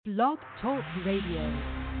Blog Talk Radio.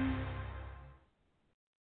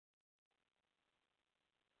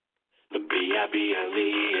 The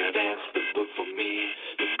B-I-B-L-E, that's the book for me.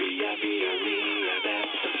 The B-I-B-L-E, that's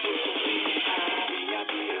the book for me.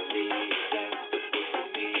 B-I-B-L-E, that's the book for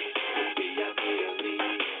me. The B-I-B-L-E,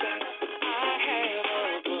 that's the book. I have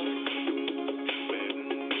a book.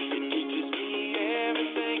 It teaches me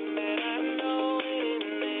everything that I know in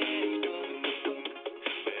this book.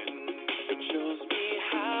 It shows me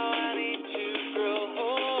how I need to grow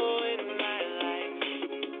in my life.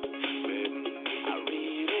 I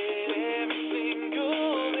read it every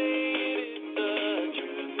single day. It is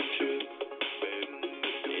the truth.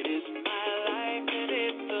 It is my life and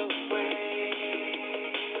it's the way.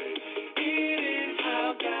 It is how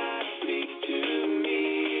God speaks to me.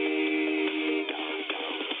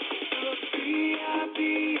 The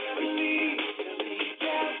B-I-B-L-E,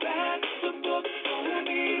 yeah, that's the book for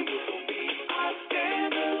me. I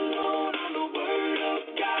stand alone on the Word of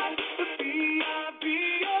God. The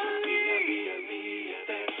B-I-B-L-E,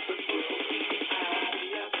 that's the book for me.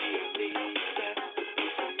 B-I-B-L-E, that's the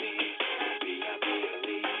book for me.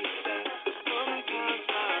 B-I-B-L-E, that's the sometimes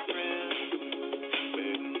my friends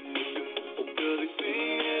will they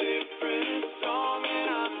sing a different song and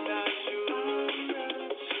I'm not sure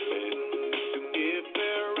if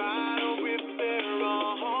they're right or if they're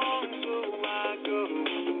wrong. So I go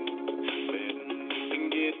and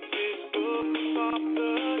get this book off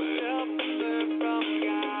the shelf and learn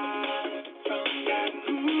from God,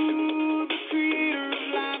 who the creator of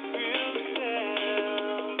life himself.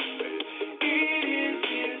 It is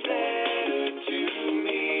his letter to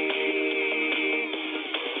me.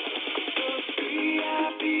 The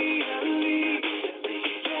B-I-B-L-E,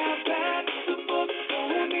 yeah, that's the book for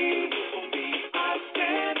me. I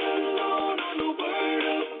stand alone on the Word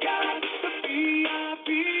of God. The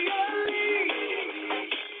B-I-B-L-E.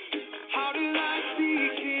 How did I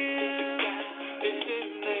seek Him? It's in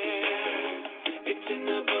there. It's in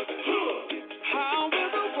the book. How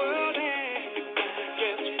will the world end?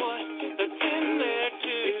 Guess what? That's in there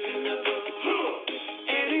too. It's in the book.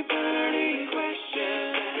 Any burning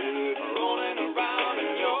question rolling around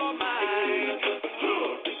in your mind,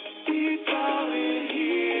 it's all in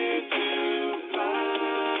here to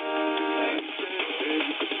find.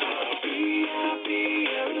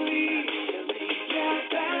 B-I-B-L-E, yeah,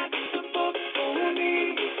 that's the book for me.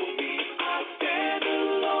 I stand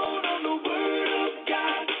alone on the Word of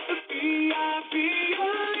God. The B-I-B-L-E,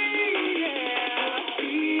 yeah.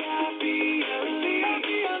 B-I-B-L-E,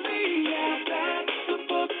 yeah, that's the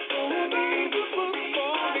book for me.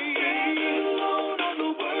 I stand alone on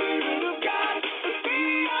the Word of God. The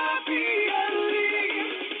B-I-B-L-E,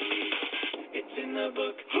 it's in the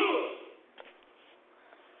book.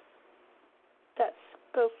 That's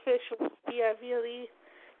Go Fish with B-I-B-L-E.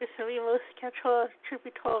 It's the most control Truth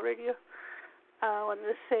Be Told Radio. I wanted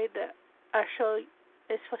to say that our show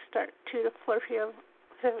is supposed to start 2 to 4 p.m.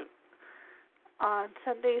 on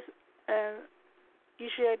Sundays, and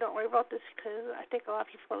usually I don't worry about this because I think a lot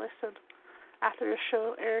of people listen after the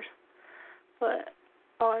show airs, but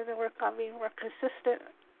I want to work on being more consistent.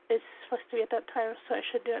 It's supposed to be at that time, so I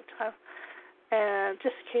should do it at time. And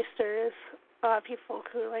just in case there is a lot of people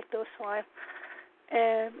who like those live,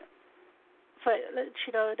 and but let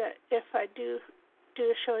you know that if I do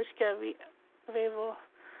the show, it's gonna be available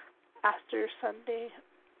after Sunday,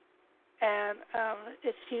 and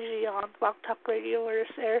it's usually on Blog Talk Radio where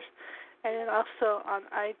this airs, and then also on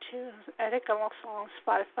iTunes. I think I'm also on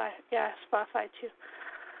Spotify. Yeah, Spotify too.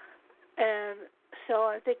 And so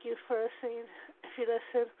I thank you for listening. If you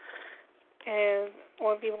listen and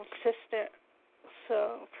want to be more consistent,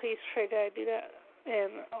 so please pray that I do that.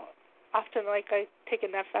 And often, like, I take a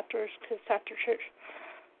nap afterwards because it's after church.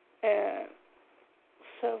 And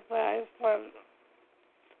so, but I want to,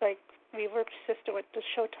 like, be more consistent with the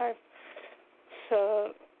show time.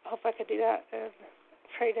 So I hope I can do that and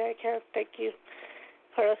pray that I can. Thank you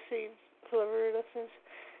for listening, whoever listens.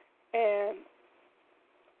 And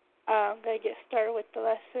I'm going to get started with the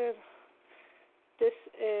lesson. This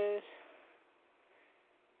is,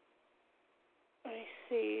 let me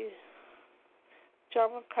see, John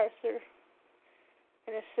MacArthur,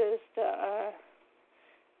 and it says the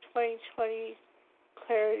 2020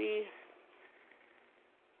 clarity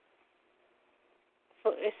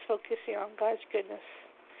is focusing on God's goodness.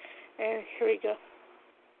 And here we go.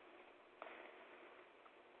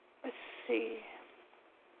 Let's see.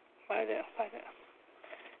 I didn't find it.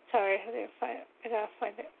 Sorry, I didn't find it. I gotta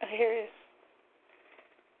find it. Oh, here it is.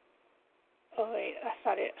 Oh wait, that's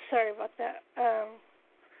not it. Sorry about that.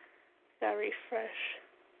 Gotta refresh.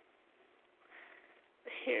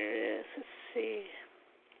 Here it is. Let's see.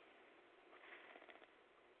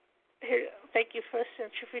 Thank you for listening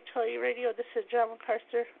to Truth Utility Radio. This is John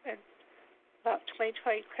MacArthur, and about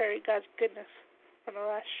 2020 carry God's goodness from the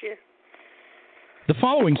last year. The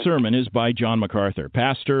following sermon is by John MacArthur,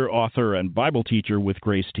 pastor, author, and Bible teacher with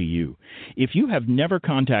Grace to You. If you have never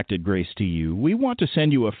contacted Grace to You, we want to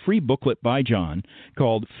send you a free booklet by John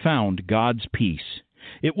called Found God's Peace.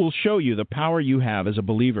 It will show you the power you have as a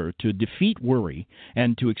believer to defeat worry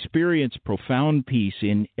and to experience profound peace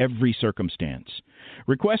in every circumstance.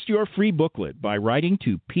 Request your free booklet by writing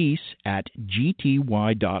to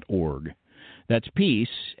peace@gty.org. That's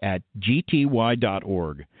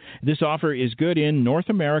peace@gty.org. This offer is good in North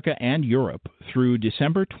America and Europe through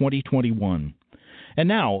December 2021. And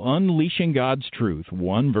now, unleashing God's truth,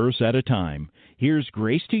 one verse at a time, here's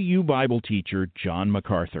Grace to You Bible teacher John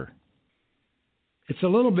MacArthur. It's a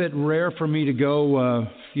little bit rare for me to go a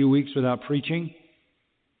few weeks without preaching.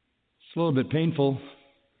 It's a little bit painful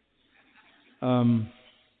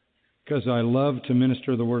because I love to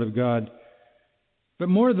minister the Word of God. But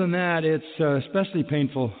more than that, it's especially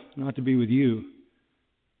painful not to be with you.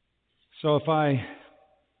 So if I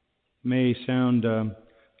may sound a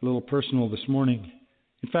little personal this morning,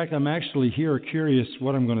 in fact, I'm actually here curious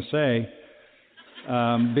what I'm going to say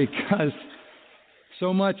because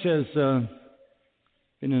so much has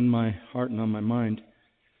been in my heart and on my mind.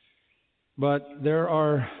 But there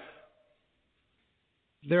are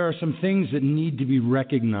some things that need to be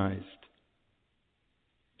recognized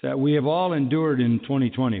that we have all endured in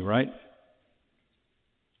 2020, right?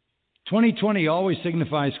 2020 always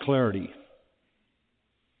signifies clarity.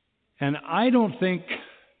 And I don't think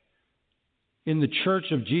in the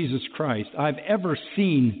Church of Jesus Christ I've ever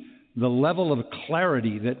seen the level of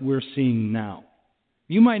clarity that we're seeing now.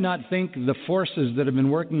 You might not think the forces that have been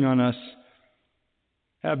working on us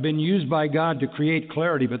have been used by God to create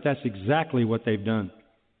clarity, but that's exactly what they've done.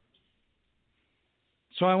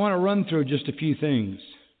 So I want to run through just a few things.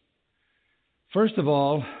 First of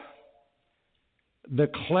all, the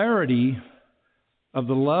clarity of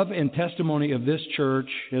the love and testimony of this church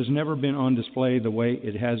has never been on display the way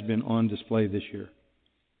it has been on display this year.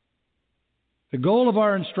 The goal of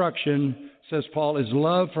our instruction, says Paul, is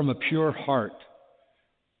love from a pure heart.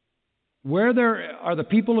 Where there are the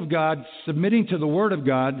people of God submitting to the Word of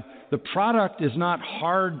God, the product is not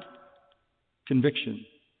hard conviction.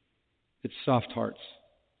 It's soft hearts.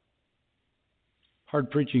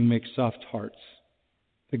 Hard preaching makes soft hearts.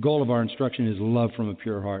 The goal of our instruction is love from a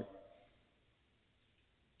pure heart.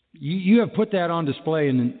 You have put that on display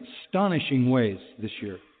in astonishing ways this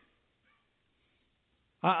year.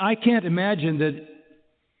 I can't imagine that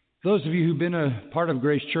those of you who've been a part of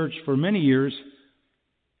Grace Church for many years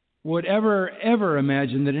would ever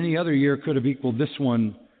imagine that any other year could have equaled this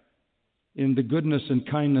one in the goodness and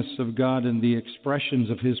kindness of God and the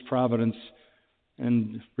expressions of His providence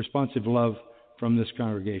and responsive love from this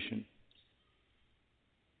congregation.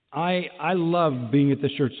 I love being at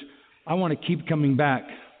this church. I want to keep coming back.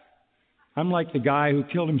 I'm like the guy who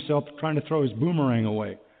killed himself trying to throw his boomerang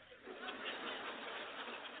away.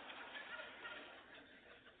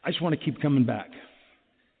 I just want to keep coming back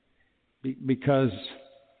because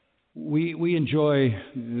we enjoy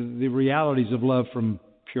the realities of love from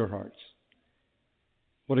pure hearts.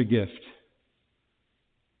 What a gift.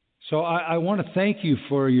 So I want to thank you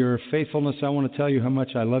for your faithfulness. I want to tell you how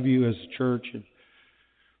much I love you as a church.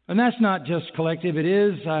 And that's not just collective. It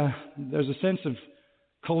is. There's a sense of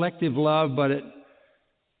collective love, but it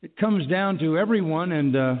comes down to everyone,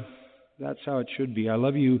 and that's how it should be. I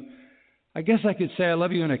love you. I guess I could say I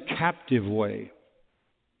love you in a captive way.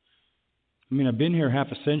 I mean, I've been here half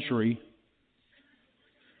a century,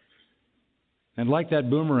 and like that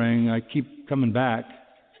boomerang, I keep coming back.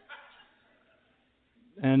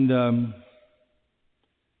 And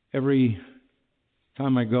every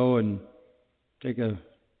time I go and take a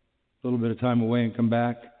little bit of time away and come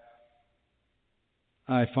back,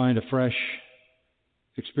 I find a fresh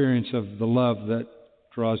experience of the love that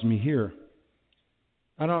draws me here.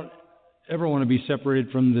 I don't ever want to be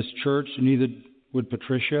separated from this church, and neither would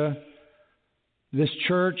Patricia. This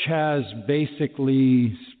church has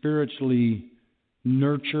basically spiritually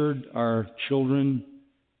nurtured our children,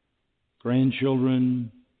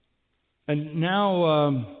 grandchildren, and now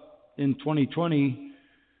in 2020,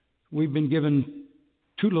 we've been given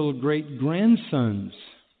 2 little great grandsons.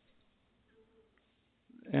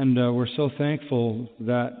 And we're so thankful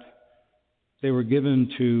that they were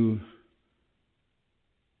given to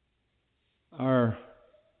our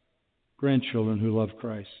grandchildren who love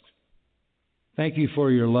Christ. Thank you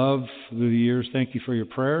for your love through the years. Thank you for your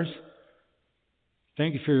prayers.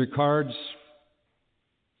 Thank you for your cards.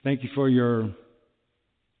 Thank you for your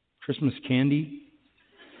Christmas candy.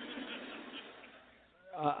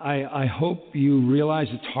 I hope you realize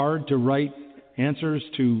it's hard to write answers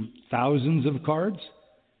to thousands of cards.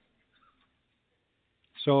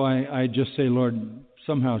 So I just say, Lord,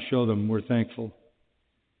 somehow show them we're thankful.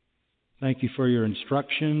 Thank you for your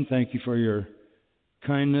instruction. Thank you for your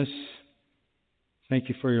kindness. Thank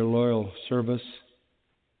you for your loyal service.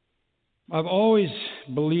 I've always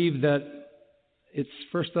believed that it's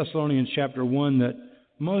 1 Thessalonians chapter 1 that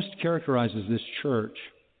most characterizes this church.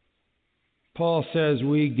 Paul says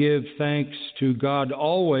we give thanks to God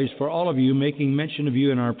always for all of you, making mention of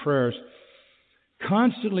you in our prayers,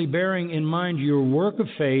 constantly bearing in mind your work of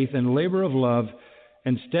faith and labor of love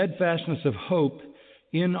and steadfastness of hope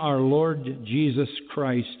in our Lord Jesus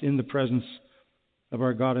Christ in the presence of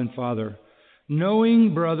our God and Father.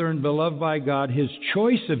 Knowing, brethren, beloved by God, His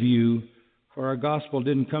choice of you, for our gospel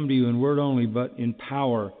didn't come to you in word only, but in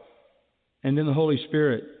power and in the Holy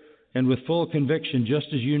Spirit, and with full conviction, just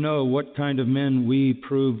as you know what kind of men we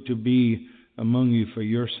proved to be among you for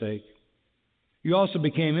your sake. You also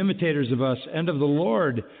became imitators of us and of the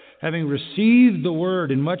Lord, having received the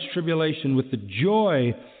word in much tribulation with the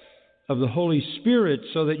joy of the Holy Spirit,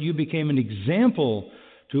 so that you became an example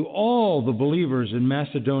to all the believers in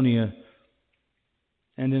Macedonia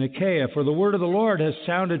and in Achaia. For the word of the Lord has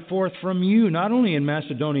sounded forth from you, not only in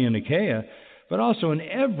Macedonia and Achaia, but also in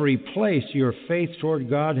every place your faith toward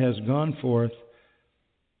God has gone forth,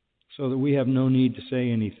 so that we have no need to say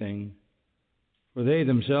anything. For they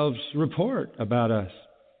themselves report about us,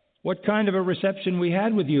 what kind of a reception we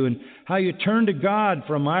had with you, and how you turned to God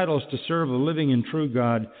from idols to serve a living and true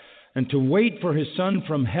God, and to wait for His Son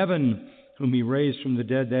from heaven, whom He raised from the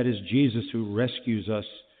dead, that is Jesus, who rescues us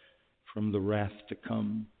from the wrath to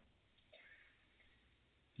come.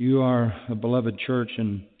 You are a beloved church,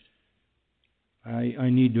 and I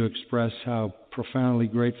need to express how profoundly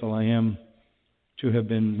grateful I am to have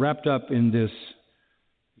been wrapped up in this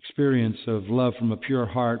experience of love from a pure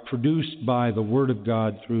heart, produced by the Word of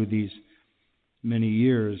God through these many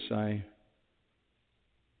years. I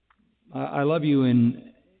love you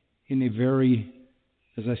in a very,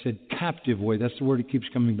 as I said, captive way. That's the word that keeps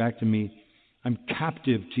coming back to me. I'm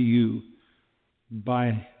captive to you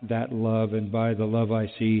by that love and by the love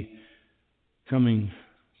I see coming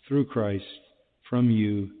through Christ from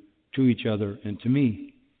you to each other and to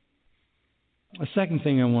me. A second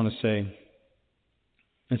thing I want to say,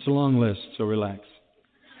 it's a long list, so relax.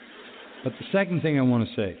 But the second thing I want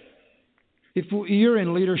to say, if you're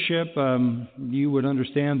in leadership, you would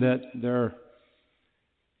understand that there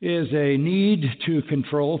is a need to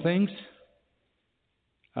control things.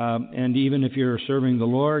 And even if you're serving the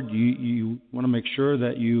Lord, you want to make sure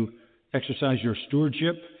that you exercise your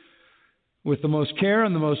stewardship with the most care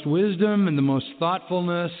and the most wisdom and the most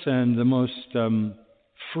thoughtfulness and the most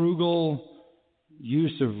frugal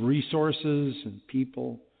use of resources and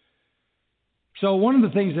people. So one of the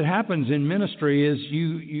things that happens in ministry is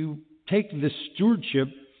you take this stewardship,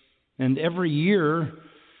 and every year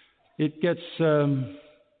it gets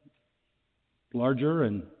larger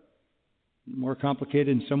and more complicated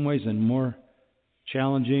in some ways and more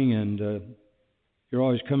challenging, and you're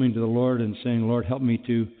always coming to the Lord and saying, Lord, help me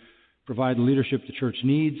to provide the leadership the church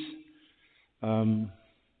needs.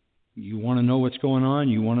 You want to know what's going on.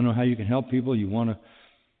 You want to know how you can help people. You want to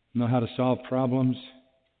know how to solve problems.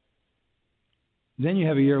 Then you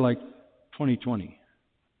have a year like 2020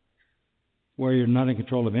 where you're not in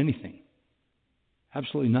control of anything.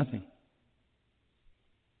 Absolutely nothing.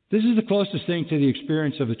 This is the closest thing to the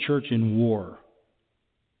experience of the church in war.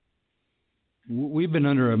 We've been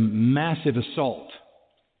under a massive assault.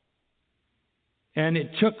 And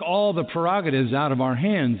it took all the prerogatives out of our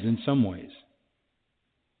hands in some ways.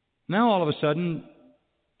 Now all of a sudden,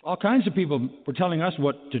 all kinds of people were telling us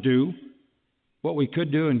what to do, what we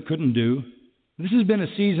could do and couldn't do. This has been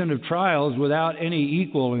a season of trials without any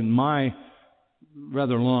equal in my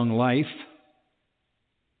rather long life.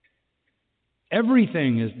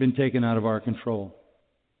 Everything has been taken out of our control.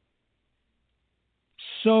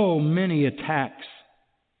 So many attacks.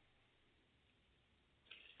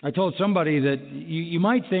 I told somebody that you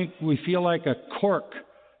might think we feel like a cork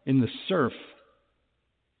in the surf,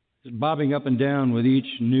 just bobbing up and down with each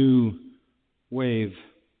new wave.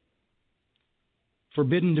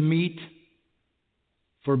 Forbidden to meet,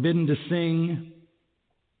 forbidden to sing,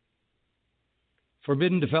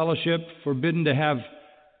 forbidden to fellowship, forbidden to have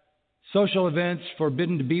social events,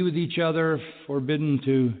 forbidden to be with each other, forbidden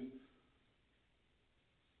to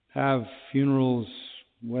have funerals,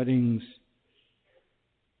 weddings.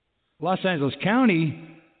 Los Angeles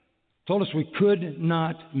County told us we could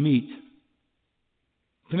not meet.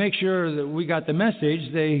 To make sure that we got the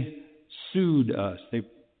message, they sued us. They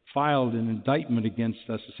filed an indictment against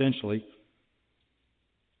us, essentially.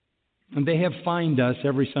 And they have fined us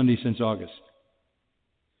every Sunday since August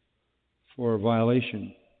for a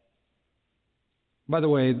violation. By the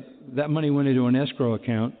way, that money went into an escrow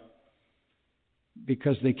account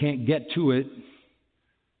because they can't get to it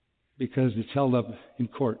because it's held up in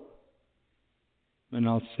court. And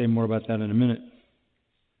I'll say more about that in a minute.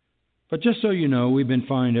 But just so you know, we've been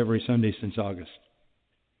fined every Sunday since August.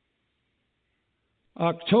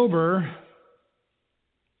 October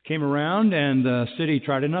came around and the city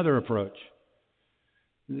tried another approach.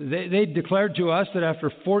 They declared to us that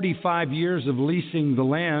after 45 years of leasing the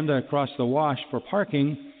land across the wash for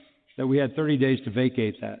parking, that we had 30 days to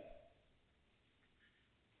vacate that.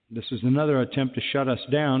 This was another attempt to shut us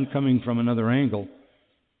down, coming from another angle.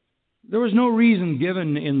 There was no reason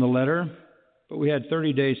given in the letter, but we had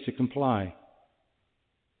 30 days to comply.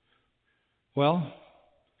 Well,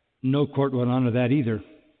 no court would honor that either.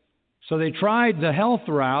 So they tried the health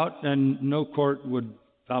route, and no court would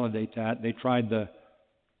validate that. They tried the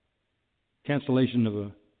cancellation of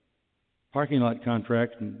a parking lot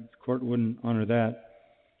contract, and the court wouldn't honor that.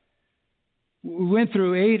 We went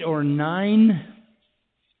through 8 or 9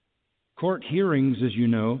 court hearings, as you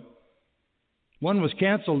know. One was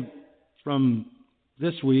canceled from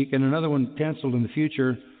this week, and another one canceled in the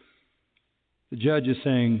future. The judge is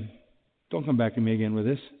saying, don't come back to me again with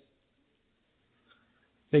this.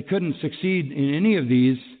 They couldn't succeed in any of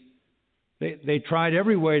these. They tried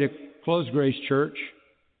every way to close Grace Church.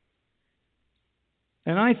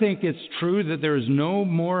 And I think it's true that there is no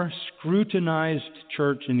more scrutinized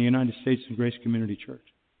church in the United States than Grace Community Church.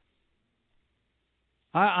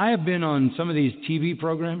 I have been on some of these TV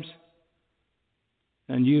programs,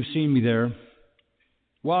 and you've seen me there.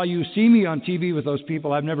 While you see me on TV with those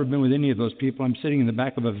people, I've never been with any of those people. I'm sitting in the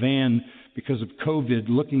back of a van because of COVID,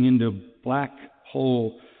 looking into a black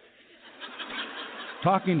hole,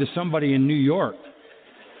 talking to somebody in New York,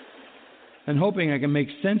 and hoping I can make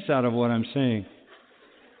sense out of what I'm saying.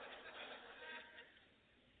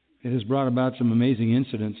 It has brought about some amazing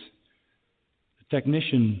incidents. The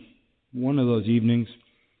technician, one of those evenings,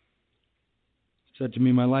 said to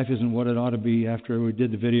me, my life isn't what it ought to be. After we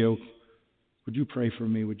did the video, would you pray for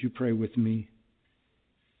me? Would you pray with me?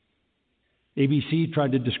 ABC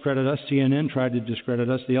tried to discredit us. CNN tried to discredit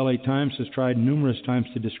us. The LA Times has tried numerous times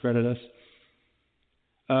to discredit us.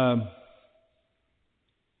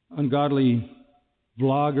 Ungodly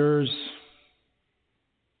bloggers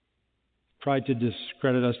tried to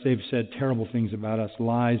discredit us. They've said terrible things about us,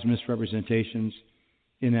 lies, misrepresentations,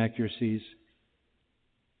 inaccuracies.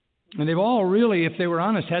 And they've all really, if they were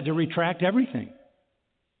honest, had to retract everything.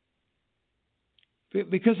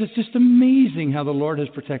 Because it's just amazing how the Lord has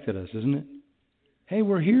protected us, isn't it? Hey,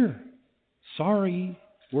 we're here. Sorry,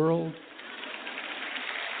 world.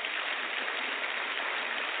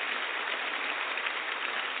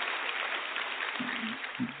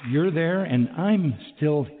 You're there, and I'm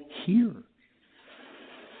still here.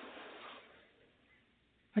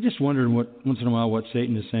 I just wonder once in a while what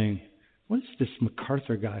Satan is saying. What is this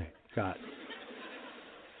MacArthur guy got?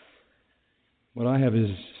 What I have is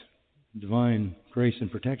divine grace and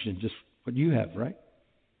protection, just what you have, right?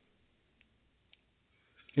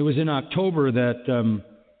 It was in October that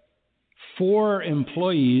 4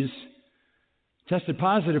 employees tested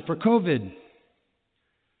positive for COVID.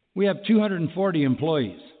 We have 240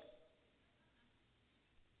 employees.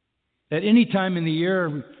 At any time in the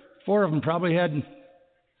year, 4 of them probably had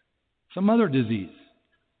some other disease.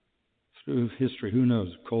 Through history, who knows,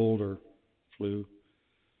 cold or flu.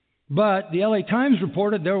 But the LA Times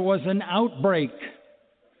reported there was an outbreak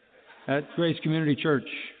at Grace Community Church.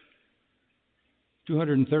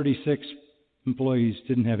 236 employees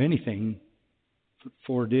didn't have anything, but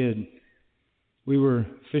 4 did. We were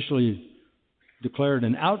officially declared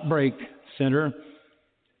an outbreak center.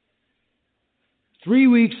 3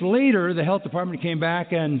 weeks later, the health department came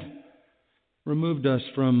back and removed us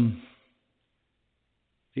from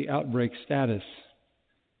the outbreak status.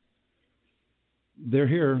 They're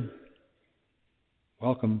here.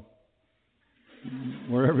 Welcome.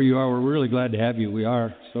 Wherever you are, we're really glad to have you. We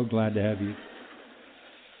are so glad to have you.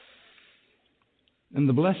 And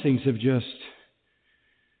the blessings have just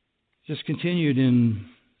continued in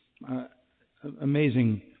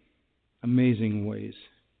amazing ways.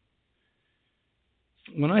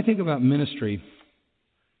 When I think about ministry,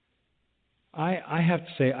 I have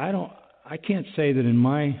to say I can't say that in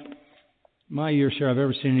my years here I've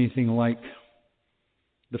ever seen anything like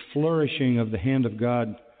the flourishing of the hand of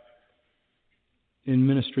God in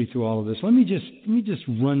ministry through all of this. Let me just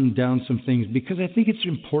run down some things, because I think it's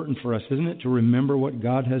important for us, isn't it, to remember what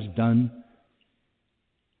God has done.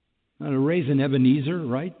 To raise an Ebenezer,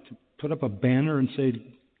 right? To put up a banner and say,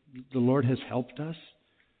 the Lord has helped us.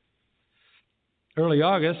 Early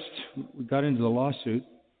August, we got into the lawsuit.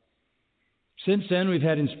 Since then, we've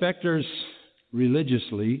had inspectors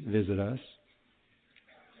religiously visit us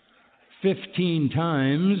 15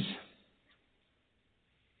 times.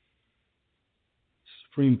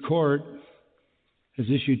 Supreme Court has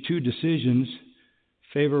issued 2 decisions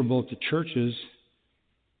favorable to churches.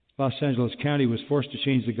 Los Angeles County was forced to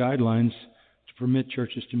change the guidelines to permit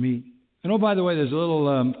churches to meet. And oh, by the way, there's a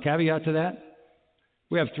little caveat to that.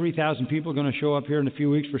 We have 3,000 people going to show up here in a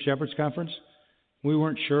few weeks for Shepherd's Conference. We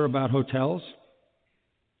weren't sure about hotels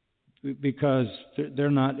because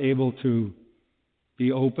they're not able to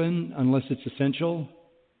be open unless it's essential.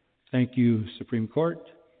 Thank you, Supreme Court.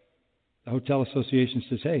 The Hotel Association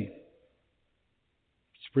says, hey,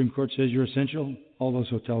 Supreme Court says you're essential. All those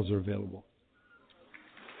hotels are available.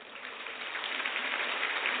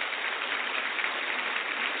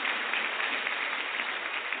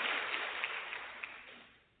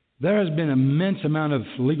 There has been an immense amount of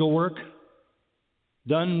legal work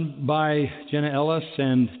done by Jenna Ellis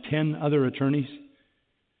and 10 other attorneys.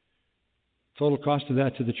 Total cost of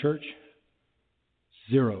that to the church?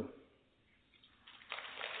 0.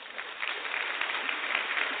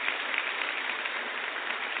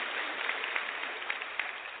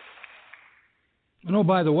 And oh,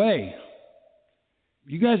 by the way,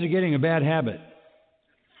 you guys are getting a bad habit.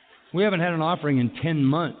 We haven't had an offering in 10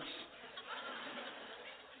 months.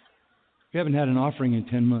 We haven't had an offering in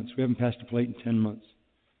 10 months. We haven't passed a plate in 10 months.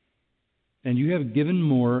 And you have given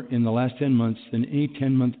more in the last 10 months than any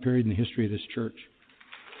 10-month period in the history of this church.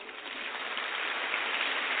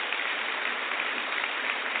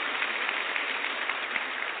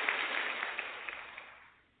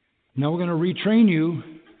 Now we're going to retrain you.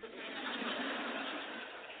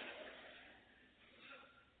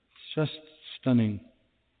 It's just stunning.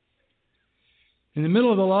 In the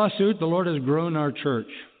middle of the lawsuit, the Lord has grown our church.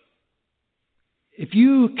 If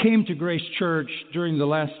you came to Grace Church during the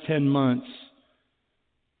last 10 months,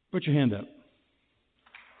 put your hand up.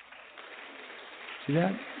 See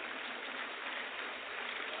that?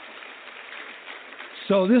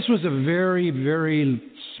 So this was a very,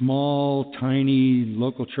 very small, tiny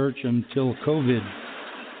local church until COVID.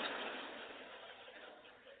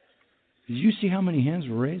 Did you see how many hands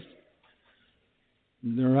were raised?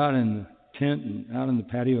 They're out in the tent and out in the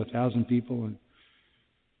patio, 1,000 people. And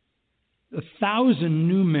 1,000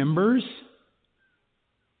 new members.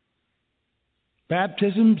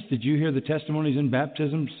 Baptisms. Did you hear the testimonies in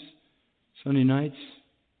baptisms Sunday nights?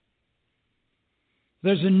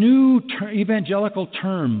 There's a new evangelical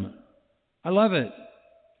term. I love it.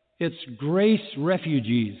 It's grace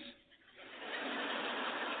refugees.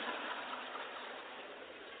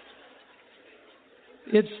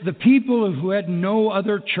 It's the people who had no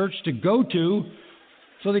other church to go to,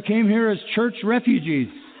 so they came here as church refugees.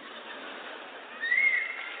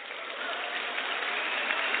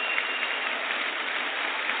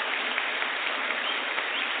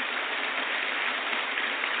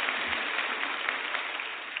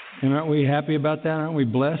 And aren't we happy about that? Aren't we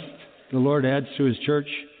blessed? The Lord adds to His church.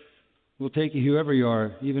 We'll take you whoever you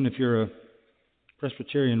are, even if you're a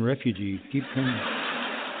Presbyterian refugee. Keep coming.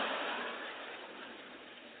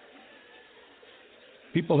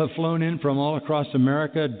 People have flown in from all across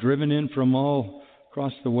America, driven in from all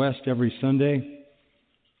across the West every Sunday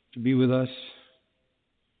to be with us.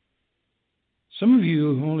 Some of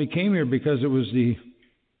you only came here because it was the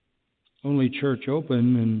only church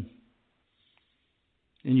open,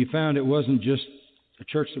 and you found it wasn't just a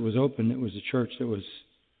church that was open, it was a church that was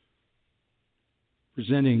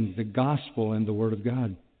presenting the gospel and the Word of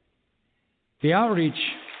God. The outreach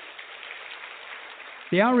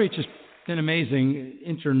has been amazing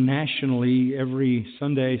internationally. Every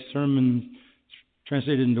Sunday sermon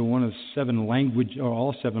translated into one of 7 languages, or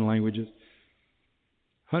all 7 languages.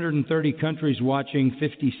 130 countries watching,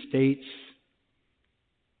 50 states.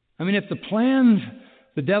 I mean, if the plan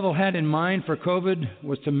the devil had in mind for COVID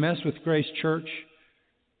was to mess with Grace Church,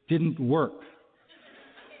 didn't work.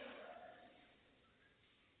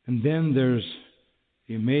 And then there's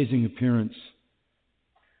the amazing appearance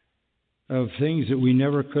of things that we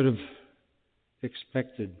never could have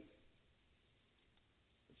expected.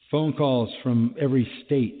 Phone calls from every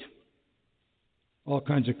state, all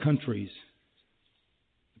kinds of countries.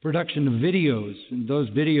 The production of videos, and those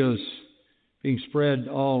videos being spread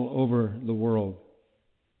all over the world.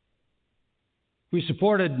 We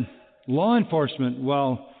supported law enforcement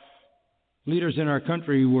while leaders in our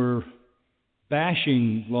country were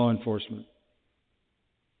bashing law enforcement,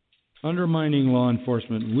 undermining law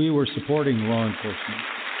enforcement. We were supporting law enforcement.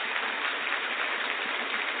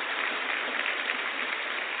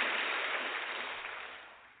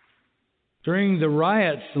 During the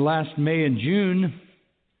riots last May and June,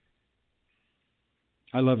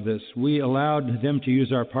 I love this, we allowed them to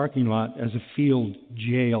use our parking lot as a field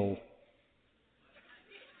jail.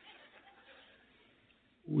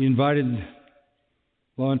 We invited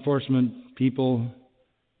law enforcement people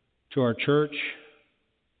to our church.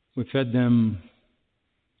 We fed them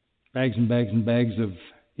bags and bags and bags of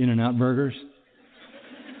In-N-Out burgers.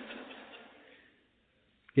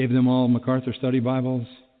 Gave them all MacArthur Study Bibles.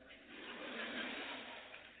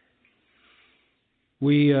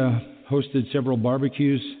 We hosted several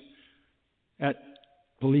barbecues at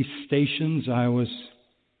police stations. I was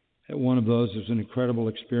at one of those. It was an incredible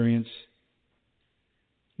experience.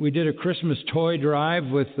 We did a Christmas toy drive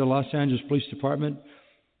with the Los Angeles Police Department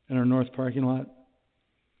in our north parking lot.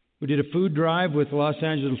 We did a food drive with the Los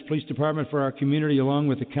Angeles Police Department for our community, along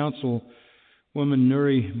with the councilwoman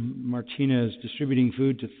Nuri Martinez, distributing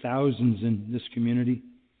food to thousands in this community.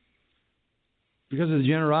 Because of the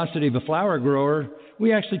generosity of a flower grower,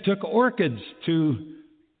 we actually took orchids to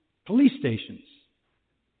police stations.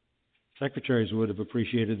 Secretaries would have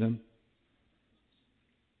appreciated them.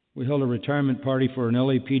 We held a retirement party for an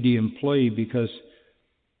LAPD employee because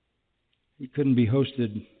he couldn't be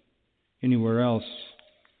hosted anywhere else.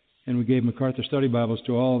 And we gave MacArthur Study Bibles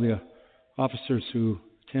to all the officers who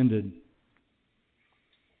attended.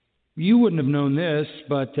 You wouldn't have known this,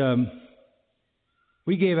 but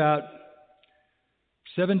we gave out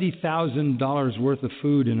 $70,000 worth of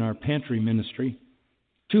food in our pantry ministry.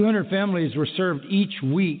 200 families were served each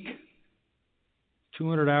week.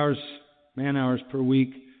 200 hours, man-hours per week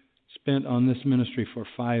spent on this ministry for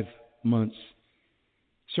 5 months,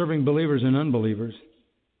 serving believers and unbelievers.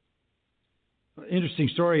 Interesting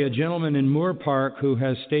story. A gentleman in Moore Park who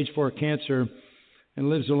has stage 4 cancer and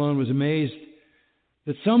lives alone was amazed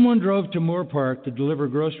that someone drove to Moore Park to deliver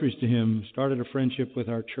groceries to him, started a friendship with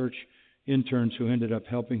our church interns who ended up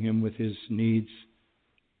helping him with his needs.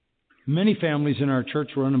 Many families in our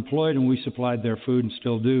church were unemployed, and we supplied their food and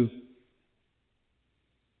still do.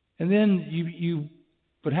 And then you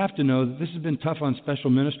would have to know that this has been tough on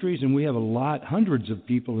special ministries, and we have hundreds of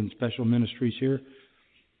people in special ministries here.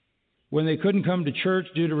 When they couldn't come to church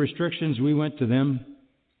due to restrictions, we went to them.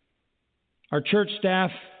 Our church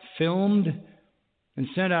staff filmed and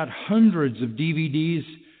sent out hundreds of DVDs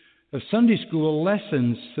of Sunday school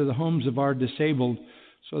lessons to the homes of our disabled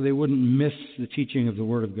so they wouldn't miss the teaching of the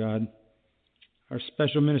Word of God. Our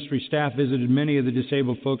special ministry staff visited many of the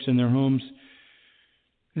disabled folks in their homes.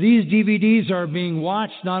 These DVDs are being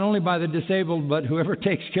watched not only by the disabled, but whoever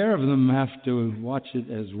takes care of them have to watch it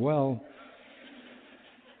as well.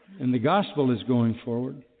 And the gospel is going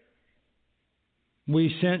forward.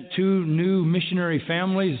 We sent 2 new missionary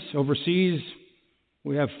families overseas.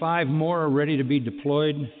 We have 5 more ready to be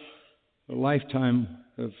deployed. A lifetime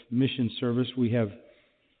of mission service. We have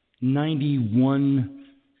 91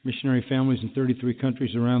 missionary families in 33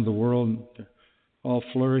 countries around the world. They're all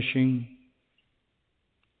flourishing.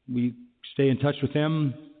 We stay in touch with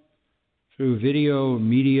them through video,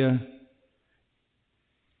 media.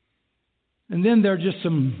 And then there are just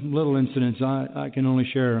some little incidents. I can only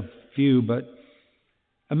share a few, but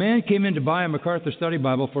a man came in to buy a MacArthur Study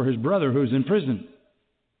Bible for his brother who's in prison.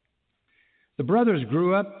 The brothers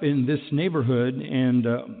grew up in this neighborhood and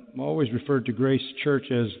always referred to Grace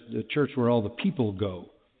Church as the church where all the people go.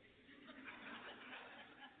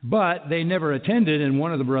 But they never attended, and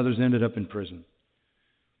one of the brothers ended up in prison.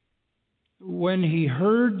 When he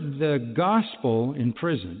heard the gospel in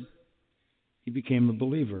prison, he became a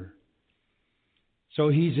believer. So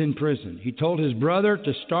he's in prison. He told his brother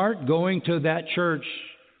to start going to that church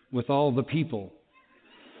with all the people.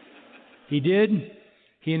 He did.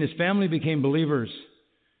 He and his family became believers.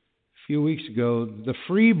 A few weeks ago, the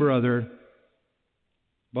free brother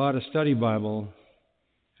bought a study Bible,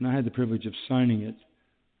 and I had the privilege of signing it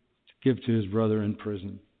to give to his brother in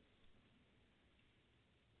prison.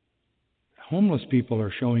 Homeless people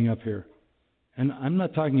are showing up here. And I'm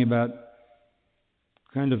not talking about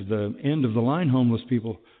kind of the end of the line homeless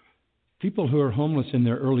people. People who are homeless in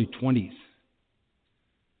their early 20s,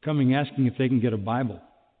 coming asking if they can get a Bible.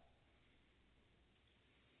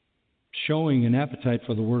 Showing an appetite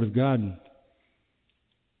for the Word of God.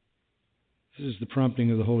 This is the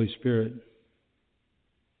prompting of the Holy Spirit.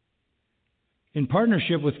 In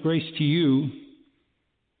partnership with Grace to You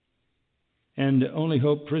and Only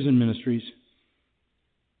Hope Prison Ministries,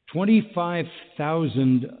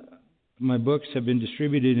 25,000 of my books have been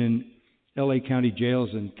distributed in L.A. County jails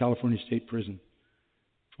and California State Prison.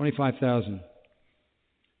 25,000.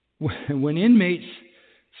 When inmates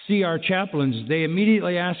see our chaplains, they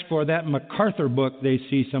immediately ask for that MacArthur book they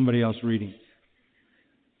see somebody else reading.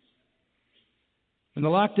 When the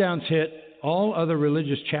lockdowns hit, all other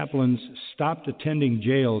religious chaplains stopped attending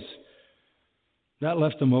jails. That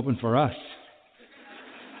left them open for us.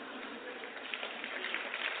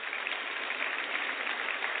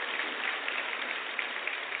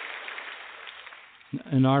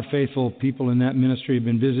 And our faithful people in that ministry have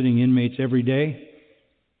been visiting inmates every day,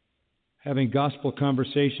 having gospel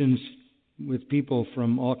conversations with people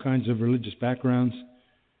from all kinds of religious backgrounds.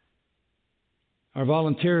 Our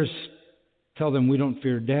volunteers tell them we don't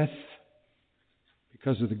fear death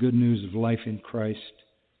because of the good news of life in Christ.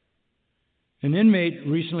 An inmate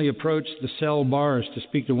recently approached the cell bars to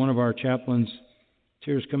speak to one of our chaplains.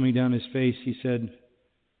 Tears coming down his face, he said,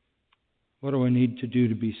 "What do I need to do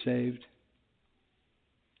to be saved?"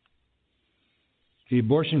 The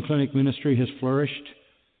abortion clinic ministry has flourished.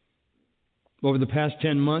 Over the past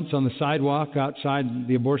 10 months, on the sidewalk outside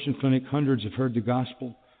the abortion clinic, hundreds have heard the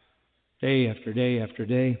gospel day after day after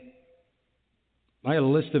day. I had a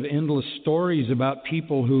list of endless stories about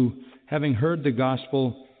people who, having heard the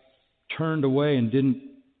gospel, turned away and didn't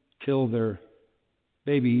kill their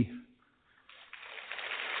baby.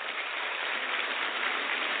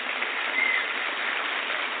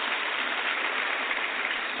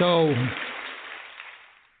 So,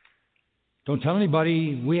 don't tell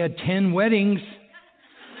anybody. We had 10 weddings.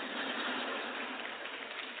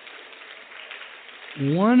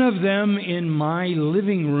 One of them in my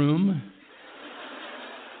living room,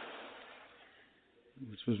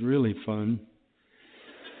 which was really fun.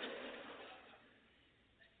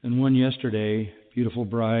 And one yesterday, beautiful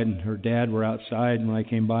bride and her dad were outside when I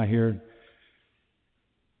came by here.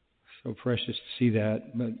 So precious to see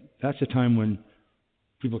that. But that's a time when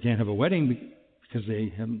people can't have a wedding because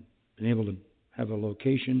they haven't been able to have a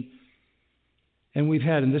location. And we've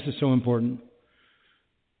had, and this is so important,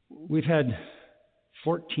 we've had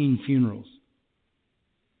 14 funerals.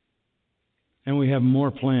 And we have more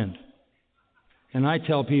planned. And I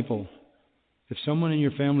tell people, if someone in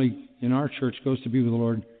your family in our church goes to be with the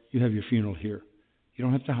Lord, you have your funeral here. You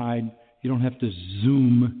don't have to hide. You don't have to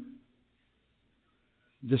Zoom.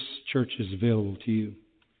 This church is available to you.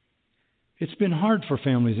 It's been hard for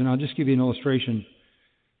families, and I'll just give you an illustration.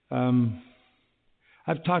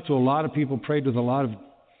 I've talked to a lot of people, prayed with a lot of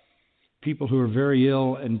people who are very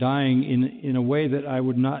ill and dying in a way that I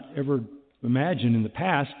would not ever imagine in the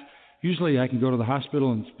past. Usually I can go to the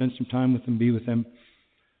hospital and spend some time with them, be with them.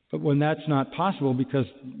 But when that's not possible because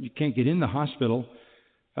you can't get in the hospital,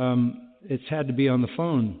 it's had to be on the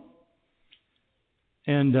phone.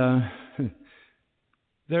 And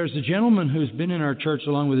there's a gentleman who's been in our church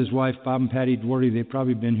along with his wife, Bob and Patty Dwordy. They've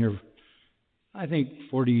probably been here, I think,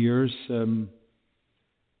 40 years.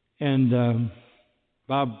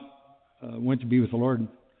 Bob went to be with the Lord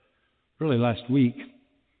really last week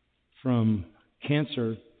from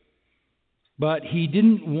cancer. But he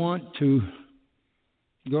didn't want to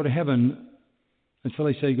go to heaven until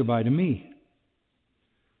he said goodbye to me.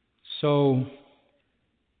 So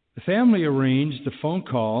the family arranged a phone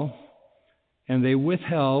call, and they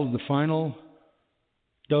withheld the final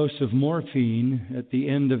dose of morphine at the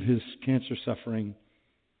end of his cancer suffering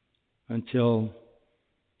until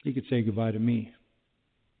he could say goodbye to me.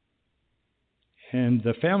 And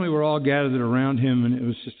the family were all gathered around him, and it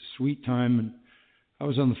was just a sweet time. And I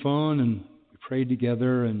was on the phone, and we prayed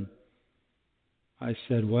together, and I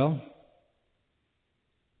said, well,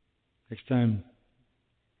 next time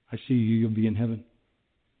I see you, you'll be in heaven.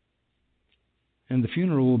 And the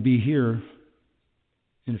funeral will be here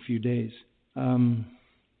in a few days.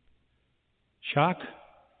 Shock.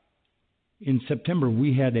 In September,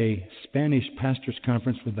 we had a Spanish pastors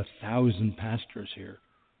conference with 1,000 pastors here.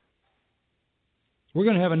 We're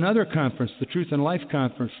going to have another conference, the Truth and Life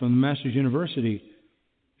Conference from the Masters University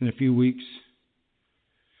in a few weeks.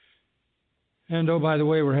 And oh, by the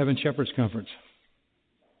way, we're having Shepherd's Conference.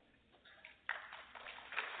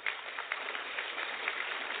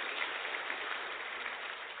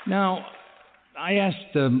 Now, I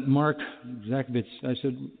asked Mark Zakovich, I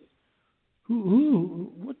said,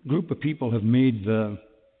 what group of people have made the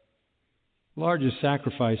largest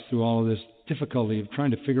sacrifice through all of this difficulty of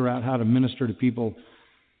trying to figure out how to minister to people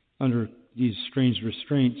under these strange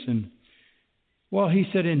restraints? And, well, he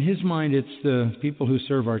said in his mind it's the people who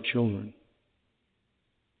serve our children.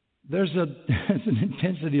 There's an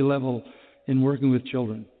intensity level in working with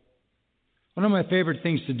children. One of my favorite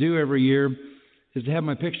things to do every year is to have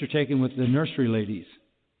my picture taken with the nursery ladies.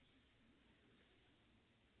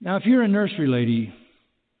 Now, if you're a nursery lady,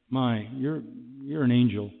 you're an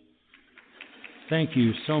angel. Thank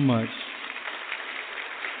you so much.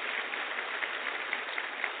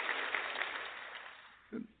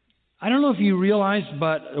 I don't know if you realized,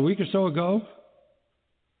 but a week or so ago,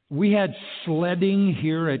 We had sledding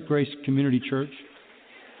here at Grace Community Church.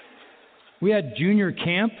 We had junior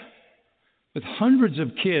camp with hundreds of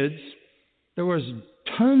kids. There was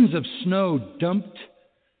tons of snow dumped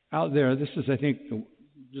out there. This is, I think,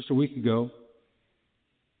 just a week ago.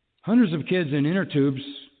 Hundreds of kids in inner tubes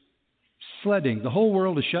sledding. The whole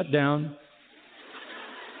world is shut down.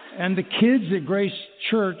 And the kids at Grace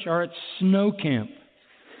Church are at snow camp.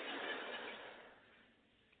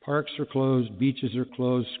 Parks are closed, beaches are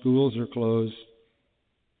closed, schools are closed.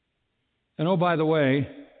 And oh, by the way,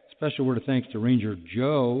 special word of thanks to Ranger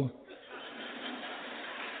Joe.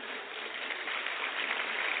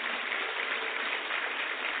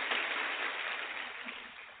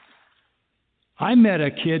 I met a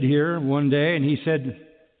kid here one day, and he said,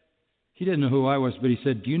 he didn't know who I was, but he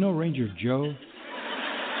said, "Do you know Ranger Joe?"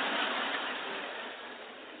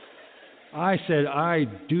 I said, "I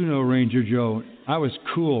do know Ranger Joe." I was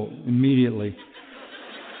cool immediately.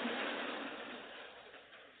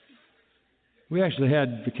 We actually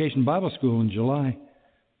had Vacation Bible School in July.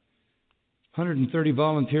 130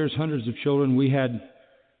 volunteers, hundreds of children. We had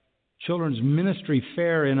Children's Ministry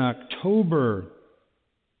Fair in October,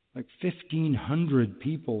 like 1,500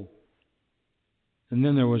 people. And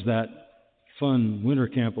then there was that fun winter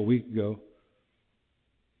camp a week ago.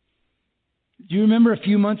 Do you remember a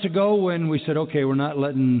few months ago when we said, okay, we're not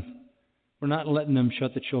letting them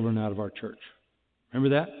shut the children out of our church?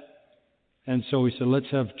 Remember that? And so we said, let's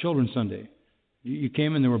have Children's Sunday. You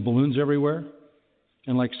came and there were balloons everywhere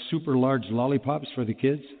and like super large lollipops for the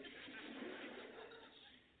kids.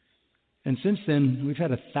 And since then, we've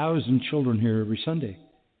had 1,000 children here every Sunday.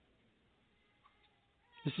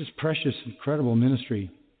 This is precious, incredible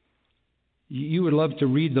ministry. You would love to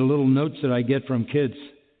read the little notes that I get from kids.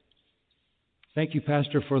 Thank you,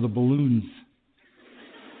 Pastor, for the balloons.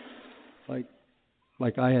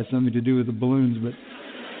 Like I had something to do with the balloons, but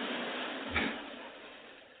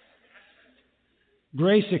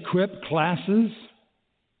Grace Equip classes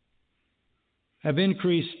have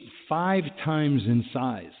increased 5 times in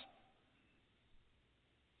size.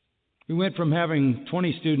 We went from having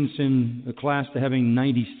 20 students in a class to having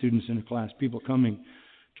 90 students in a class, people coming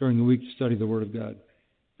during the week to study the Word of God.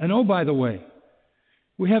 And oh, by the way,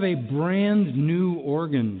 we have a brand new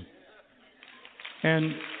organ.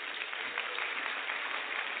 And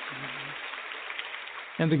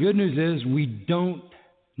the good news is we don't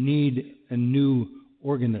need a new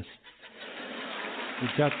organist.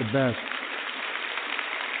 We've got the best.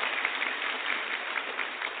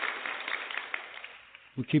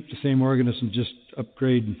 We'll keep the same organist and just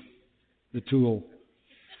upgrade the tool.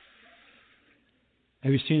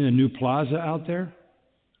 Have you seen the new plaza out there?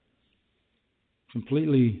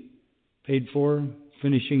 Completely paid for,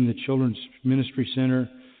 finishing the Children's Ministry Center.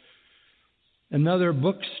 Another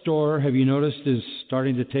bookstore, have you noticed, is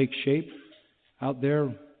starting to take shape out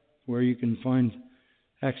there where you can find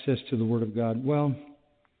access to the Word of God. Well,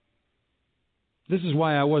 this is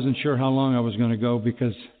why I wasn't sure how long I was going to go,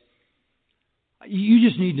 because you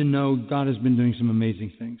just need to know God has been doing some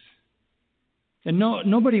amazing things. And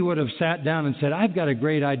nobody would have sat down and said, I've got a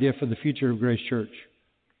great idea for the future of Grace Church.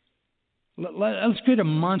 Let's create a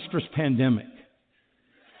monstrous pandemic.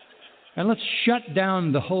 And let's shut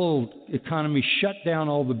down the whole economy, shut down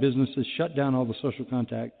all the businesses, shut down all the social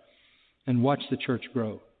contact, and watch the church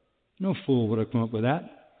grow. No fool would have come up with that.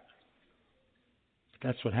 But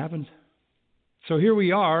that's what happened. So here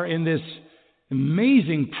we are in this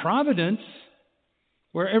amazing providence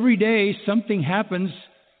where every day something happens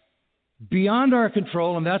beyond our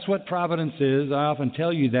control, and that's what providence is. I often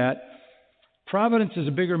tell you that. Providence is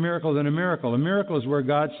a bigger miracle than a miracle. A miracle is where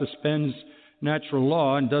God suspends natural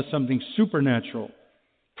law and does something supernatural.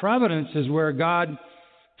 Providence is where God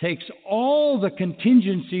takes all the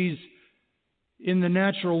contingencies in the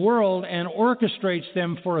natural world and orchestrates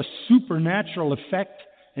them for a supernatural effect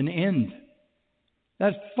and end.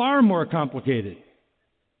 That's far more complicated.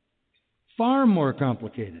 Far more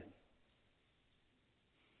complicated.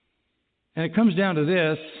 And it comes down to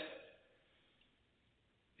this.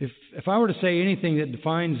 If I were to say anything that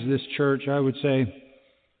defines this church, I would say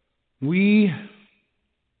we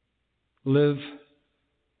live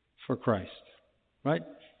for Christ. Right?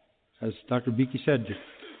 As Dr. Beakey said,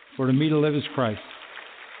 for to me to live is Christ.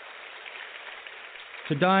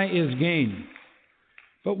 To die is gain.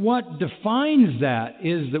 But what defines that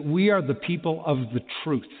is that we are the people of the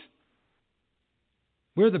truth.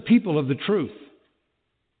 We're the people of the truth.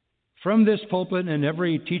 From this pulpit and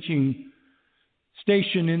every teaching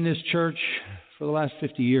station in this church for the last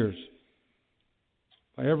 50 years,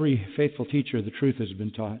 by every faithful teacher, the truth has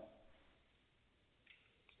been taught.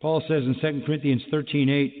 Paul says in 2 Corinthians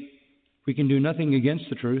 13:8, We can do nothing against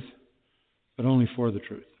the truth, but only for the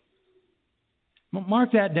truth.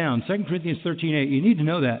 Mark that down, 2 Corinthians 13:8. You need to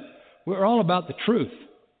know that. We're all about the truth.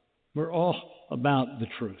 We're all about the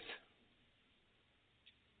truth.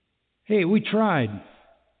 Hey, we tried.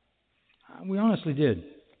 We honestly did.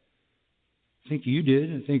 I think you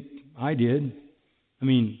did. I think I did. I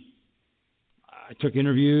mean, I took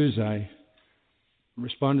interviews. I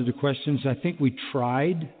responded to questions. I think we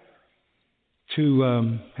tried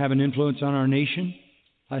to have an influence on our nation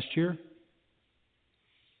last year.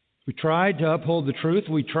 We tried to uphold the truth.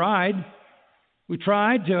 We tried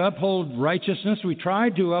to uphold righteousness. We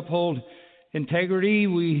tried to uphold integrity.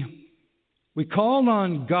 We called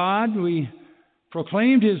on God. We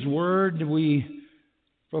proclaimed His Word. We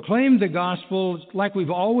proclaimed the gospel like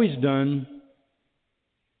we've always done.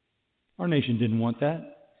 Our nation didn't want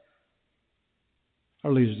that.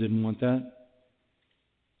 Our leaders didn't want that.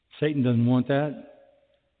 Satan doesn't want that.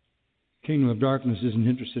 Kingdom of darkness isn't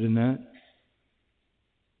interested in that.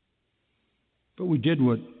 But we did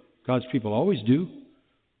what God's people always do.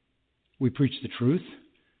 We preached the truth.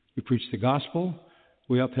 We preached the gospel.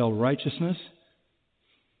 We upheld righteousness.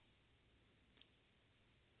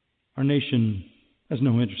 Our nation has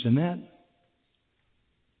no interest in that.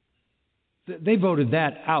 They voted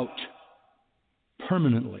that out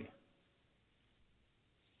permanently.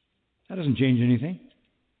 That doesn't change anything.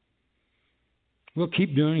 We'll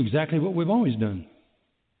keep doing exactly what we've always done.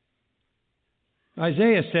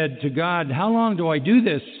 Isaiah said to God, "How long do I do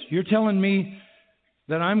this? You're telling me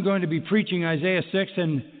that I'm going to be preaching Isaiah 6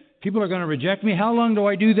 and people are going to reject me? How long do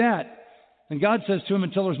I do that?" And God says to him,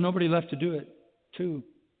 "Until there's nobody left to do it, too."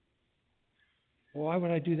 Well, why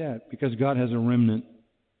would I do that? Because God has a remnant.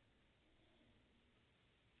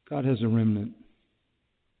 God has a remnant.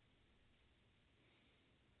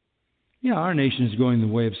 Yeah, our nation is going the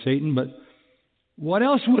way of Satan, but what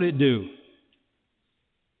else would it do?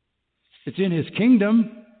 It's in his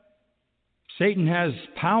kingdom. Satan has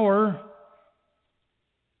power.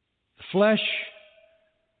 The flesh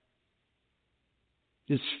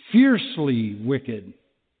is fiercely wicked.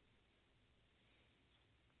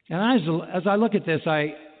 And as I look at this,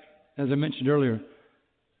 as I mentioned earlier,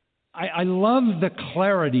 I love the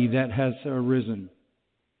clarity that has arisen.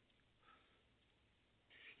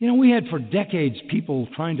 You know, we had for decades people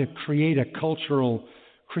trying to create a cultural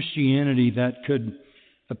Christianity that could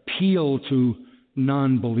appeal to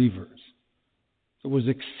non-believers. It was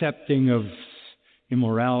accepting of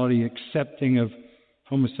immorality, accepting of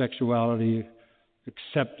homosexuality,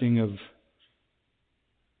 accepting of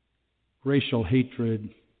racial hatred.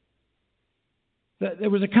 There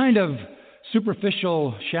was a kind of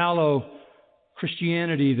superficial, shallow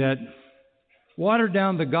Christianity that watered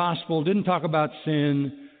down the gospel, didn't talk about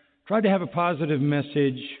sin, tried to have a positive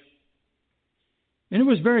message, and it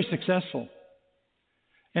was very successful.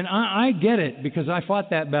 And I get it, because I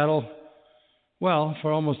fought that battle, well,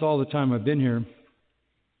 for almost all the time I've been here.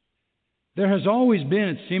 There has always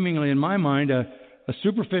been, seemingly in my mind, a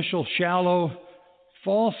superficial, shallow,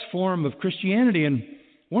 false form of Christianity. And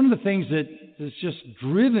one of the things that has just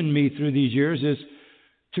driven me through these years is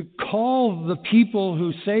to call the people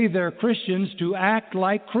who say they're Christians to act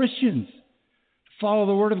like Christians, to follow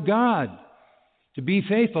the Word of God, to be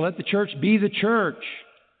faithful. Let the church be the church.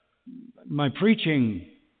 My preaching,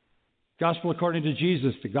 gospel according to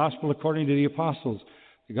Jesus, the gospel according to the apostles,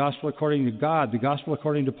 the gospel according to God, the gospel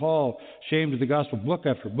according to Paul, shamed of the gospel, book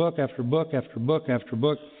after book after book after book after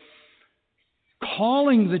book,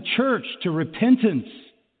 calling the church to repentance.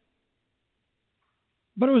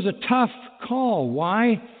 But it was a tough call.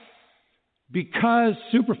 Why? Because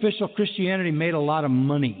superficial Christianity made a lot of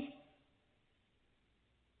money.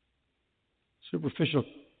 Superficial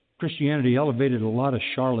Christianity elevated a lot of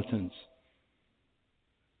charlatans.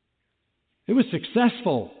 It was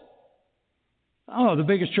successful. Oh, the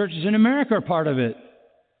biggest churches in America are part of it.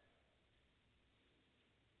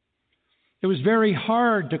 It was very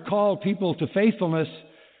hard to call people to faithfulness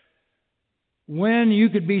when you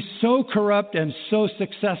could be so corrupt and so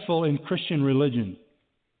successful in Christian religion.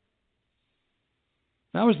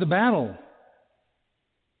 That was the battle.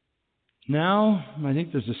 Now, I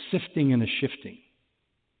think there's a sifting and a shifting.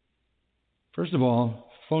 First of all,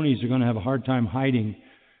 phonies are going to have a hard time hiding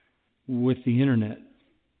with the internet.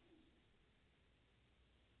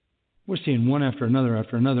 We're seeing one after another,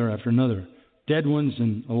 after another, after another. Dead ones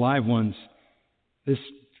and alive ones. This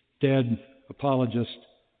dead apologist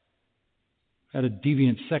had a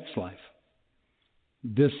deviant sex life.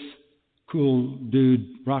 This cool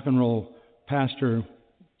dude, rock and roll pastor,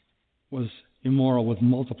 was immoral with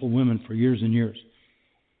multiple women for years and years.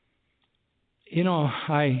 You know,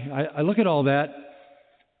 I look at all that,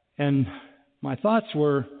 And my thoughts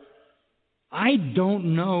were, I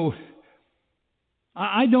don't know.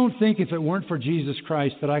 I don't think if it weren't for Jesus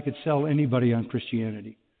Christ that I could sell anybody on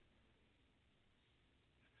Christianity.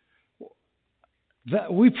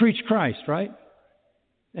 We preach Christ, right?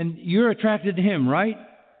 And you're attracted to Him, right?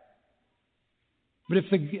 But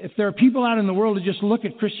if there are people out in the world who just look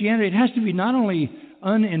at Christianity, it has to be not only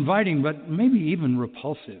uninviting, but maybe even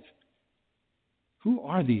repulsive. Who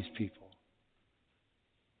are these people?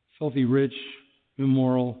 Filthy rich,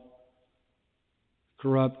 immoral,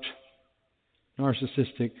 corrupt,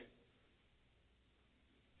 narcissistic.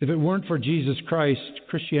 If it weren't for Jesus Christ,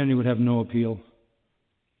 Christianity would have no appeal.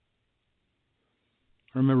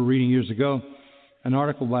 I remember reading years ago an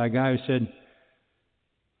article by a guy who said,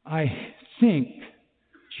 I think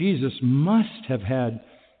Jesus must have had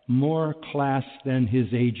more class than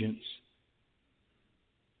his agents.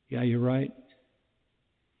 Yeah, you're right.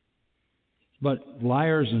 But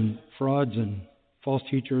liars and frauds and false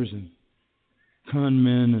teachers and con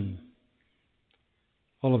men and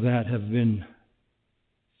all of that have been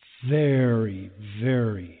very,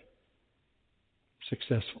 very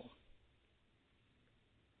successful.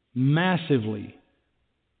 Massively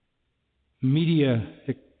media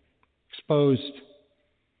exposed.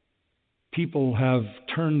 People have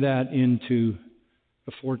turned that into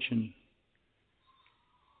a fortune.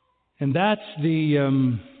 And that's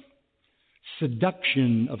the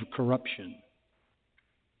seduction of corruption.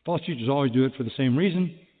 False teachers always do it for the same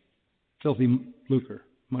reason: filthy lucre,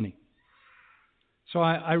 money. So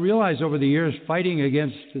I realized over the years, fighting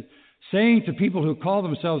against saying to people who call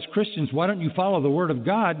themselves Christians, why don't you follow the Word of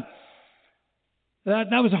God? That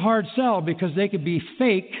was a hard sell, because they could be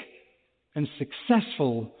fake and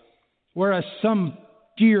successful, whereas some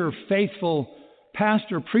dear, faithful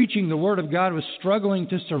pastor preaching the Word of God was struggling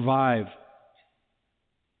to survive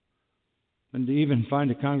and to even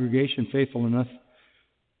find a congregation faithful enough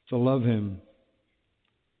to love Him.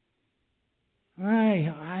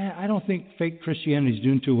 I don't think fake Christianity is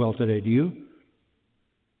doing too well today, do you?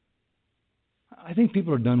 I think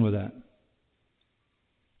people are done with that.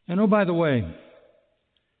 And oh, by the way,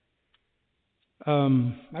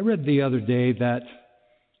 I read the other day that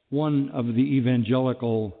one of the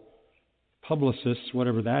evangelical publicists,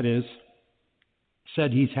 whatever that is,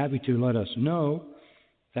 said he's happy to let us know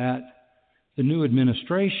that the new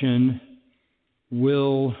administration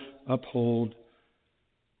will uphold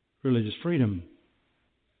religious freedom.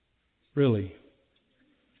 Really?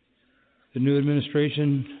 The new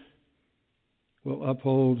administration will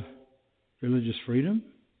uphold religious freedom?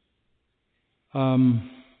 I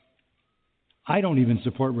don't even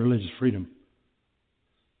support religious freedom.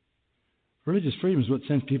 Religious freedom is what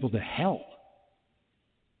sends people to hell.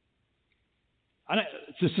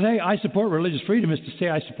 To say I support religious freedom is to say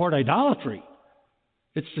I support idolatry.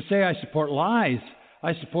 It's to say I support lies.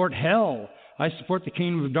 I support hell. I support the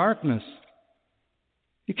kingdom of darkness.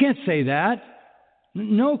 You can't say that.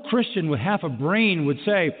 No Christian with half a brain would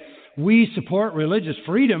say, we support religious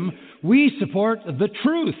freedom. We support the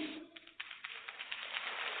truth.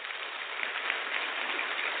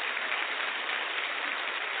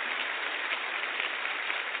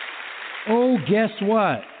 Oh, guess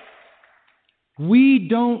what? We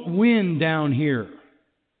don't win down here.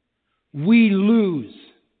 We lose.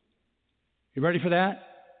 You ready for that?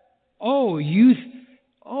 Oh, you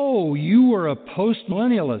were a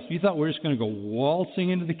post-millennialist. You thought we were just going to go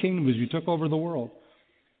waltzing into the kingdom as you took over the world.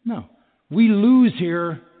 No. We lose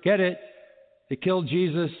here. Get it? They killed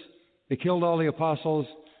Jesus. They killed all the apostles.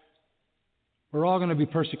 We're all going to be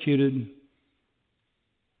persecuted.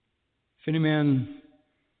 If any man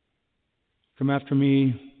come after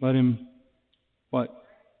me, let him, what?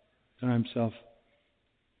 Deny himself.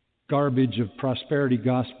 Garbage of prosperity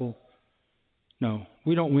gospel. No,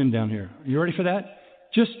 we don't win down here. Are you ready for that?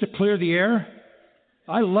 Just to clear the air,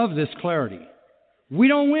 I love this clarity. We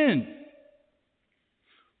don't win.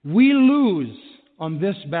 We lose on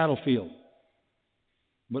this battlefield,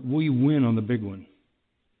 but we win on the big one,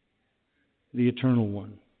 the eternal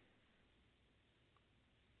one.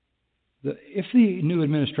 If the new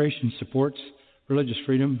administration supports religious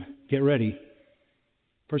freedom, get ready.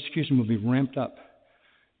 Persecution will be ramped up,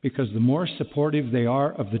 because the more supportive they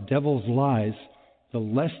are of the devil's lies, the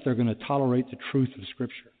less they're going to tolerate the truth of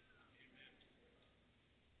Scripture.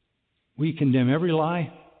 We condemn every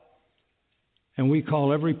lie, and we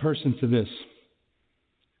call every person to this.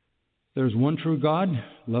 There's one true God.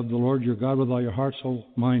 Love the Lord your God with all your heart, soul,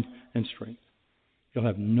 mind, and strength. You'll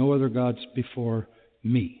have no other gods before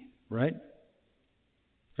me. Right?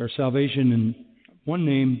 There's salvation in one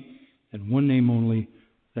name and one name only.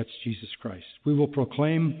 That's Jesus Christ. We will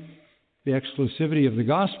proclaim the exclusivity of the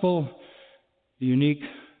gospel, the unique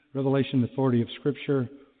revelation authority of Scripture.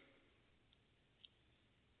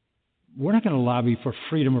 We're not going to lobby for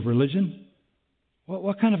freedom of religion.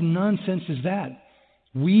 What kind of nonsense is that?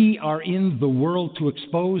 We are in the world to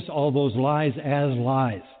expose all those lies as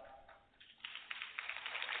lies.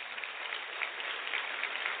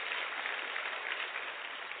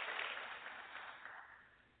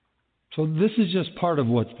 So this is just part of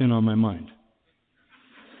what's been on my mind.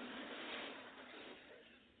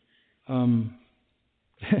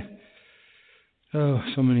 Oh,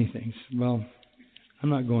 so many things. Well, I'm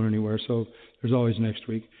not going anywhere, so there's always next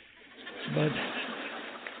week.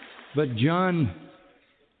 But John,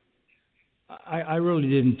 I really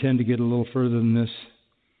did intend to get a little further than this.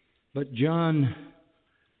 But John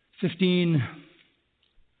 15,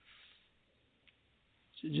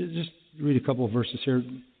 just read a couple of verses here.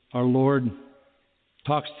 Our Lord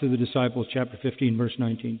talks to the disciples, chapter 15, verse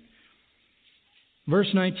 19. Verse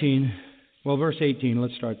 18,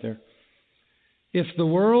 let's start there. If the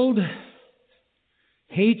world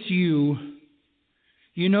hates you,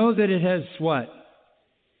 you know that it has what?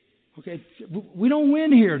 Okay, we don't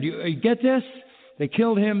win here. Do you get this? They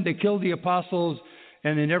killed him, they killed the apostles,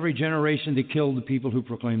 and in every generation they killed the people who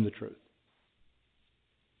proclaim the truth.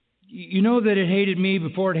 You know that it hated me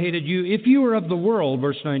before it hated you. If you were of the world,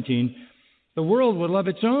 verse 19, the world would love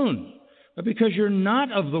its own. But because you're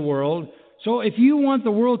not of the world, so if you want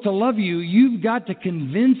the world to love you, you've got to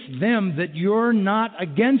convince them that you're not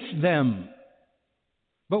against them.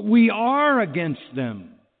 But we are against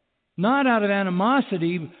them. Not out of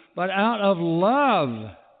animosity, but out of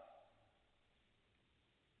love.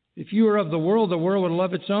 If you were of the world would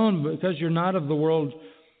love its own, because you're not of the world.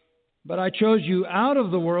 But I chose you out of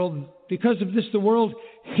the world. Because of this, the world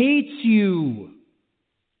hates you.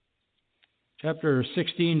 Chapter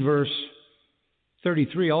 16, verse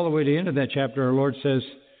 33, all the way to the end of that chapter, our Lord says,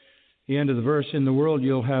 the end of the verse, in the world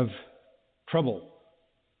you'll have trouble.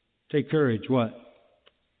 Take courage. What?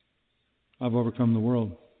 I've overcome the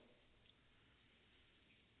world.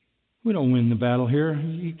 We don't win the battle here.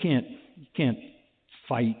 You can't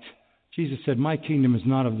fight. Jesus said, my kingdom is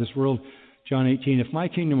not of this world. John 18, if my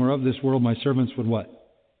kingdom were of this world, my servants would what?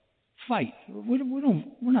 Fight.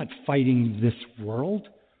 We're not fighting this world.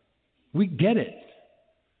 We get it.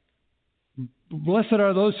 Blessed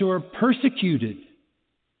are those who are persecuted.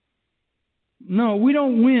 No, we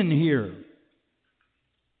don't win here.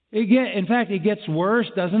 In fact, it gets worse,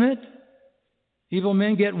 doesn't it? Evil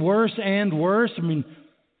men get worse and worse. I mean,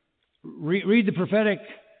 read the prophetic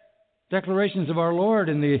declarations of our Lord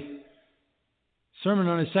in the sermon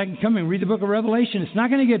on His second coming. Read the book of Revelation. It's not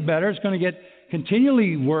going to get better. It's going to get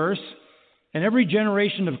continually worse. And every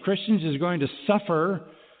generation of Christians is going to suffer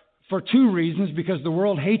for two reasons: because the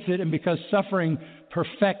world hates it, and because suffering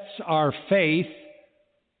perfects our faith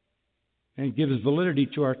and gives validity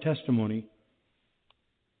to our testimony.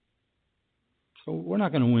 So we're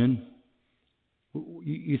not going to win.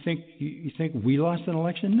 You think we lost an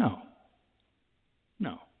election? No.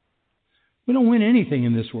 We don't win anything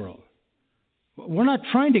in this world. We're not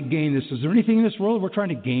trying to gain this. Is there anything in this world we're trying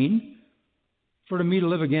to gain? For me to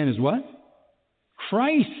live again is what?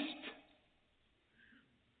 Christ.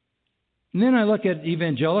 And then I look at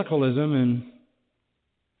evangelicalism and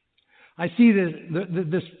I see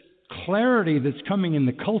this clarity that's coming in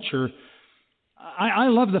the culture. I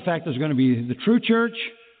love the fact there's going to be the true church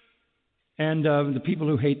and the people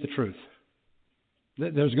who hate the truth.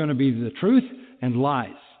 There's going to be the truth and lies.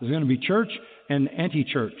 There's going to be church and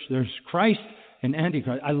anti-church. There's Christ and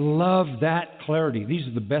antichrist. I love that clarity. These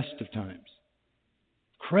are the best of times.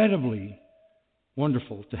 Incredibly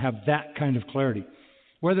wonderful to have that kind of clarity,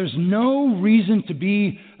 where there's no reason to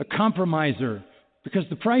be a compromiser because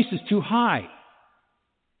the price is too high.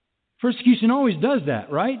 Persecution always does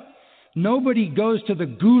that, right? Nobody goes to the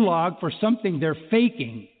gulag for something they're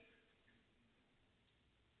faking.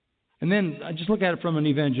 And then I just look at it from an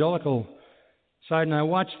evangelical side, and I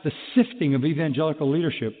watch the sifting of evangelical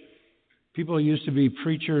leadership. People who used to be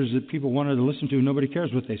preachers that people wanted to listen to, nobody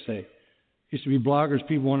cares what they say. Used to be bloggers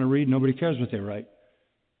people want to read, nobody cares what they write.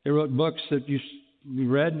 They wrote books that used to be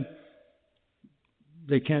read,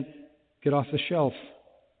 they can't get off the shelf.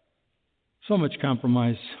 So much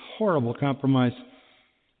compromise, horrible compromise.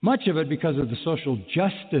 Much of it because of the social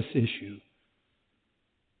justice issue.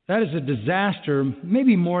 That is a disaster,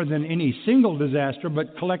 maybe more than any single disaster,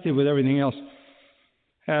 but collected with everything else,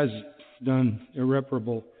 has done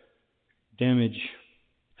irreparable damage.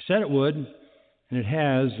 I said it would, and it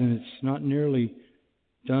has, and it's not nearly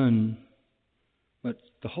done. But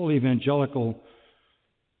the whole evangelical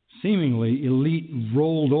seemingly elite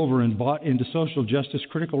rolled over and bought into social justice,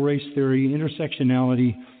 critical race theory,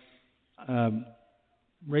 intersectionality,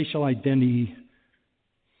 racial identity,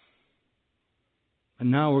 and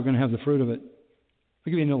now we're going to have the fruit of it.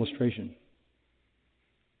 I'll give you an illustration.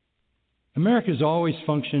 America's always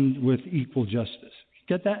functioned with equal justice.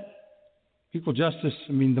 Get that? Equal justice,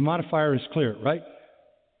 I mean, the modifier is clear, right?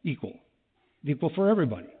 Equal. Equal for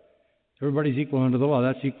everybody. Everybody's equal under the law.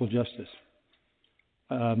 That's equal justice.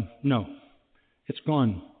 No. It's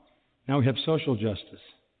gone. Now we have social justice.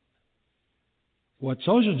 What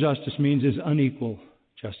social justice means is unequal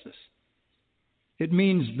justice. It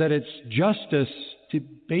means that it's justice to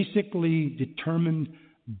basically determined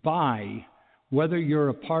by whether you're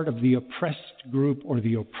a part of the oppressed group or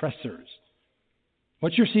the oppressors.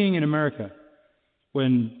 What you're seeing in America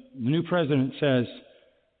when the new president says,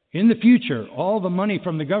 in the future, all the money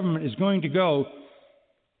from the government is going to go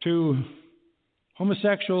to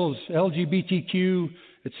homosexuals, LGBTQ,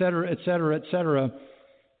 et cetera, et cetera, et cetera,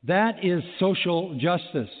 that is social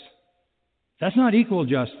justice. That's not equal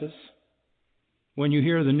justice. When you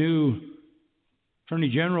hear the new Attorney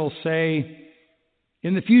General say,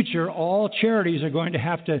 in the future, all charities are going to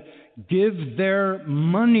have to give their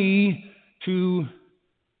money to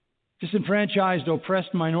disenfranchised,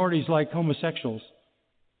 oppressed minorities like homosexuals,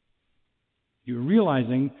 you're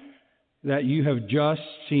realizing that you have just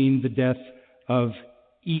seen the death of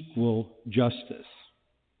equal justice.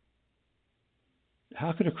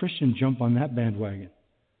 How could a Christian jump on that bandwagon?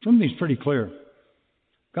 Something's pretty clear.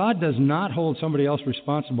 God does not hold somebody else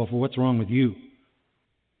responsible for what's wrong with you.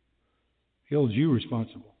 He holds you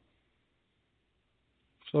responsible.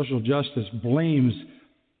 Social justice blames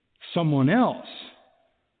someone else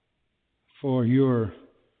for your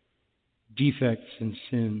defects and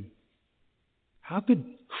sin. How could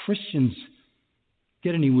Christians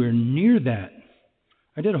get anywhere near that?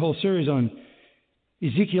 I did a whole series on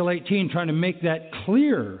Ezekiel 18 trying to make that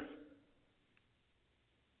clear.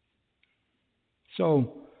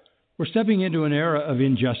 So, we're stepping into an era of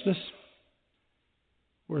injustice.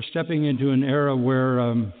 We're stepping into an era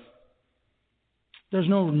where there's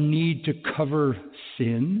no need to cover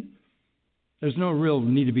sin. There's no real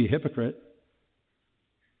need to be a hypocrite.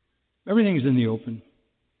 Everything's in the open.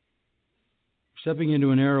 Stepping into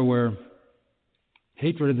an era where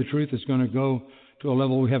hatred of the truth is going to go to a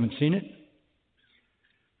level we haven't seen it.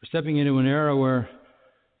 We're stepping into an era where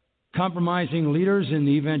compromising leaders in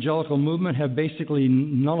the evangelical movement have basically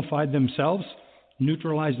nullified themselves,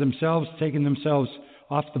 neutralized themselves, taken themselves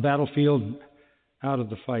off the battlefield, out of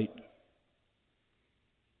the fight.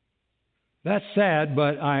 That's sad,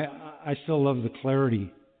 but I still love the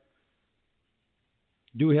clarity.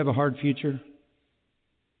 Do we have a hard future?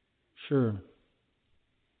 Sure.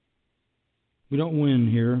 We don't win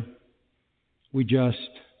here. We just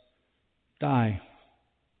die.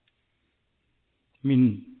 I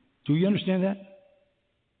mean, do you understand that?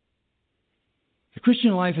 The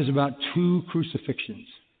Christian life is about two crucifixions.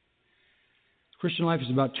 The Christian life is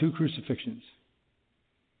about two crucifixions.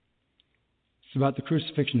 It's about the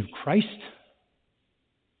crucifixion of Christ,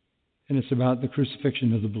 and it's about the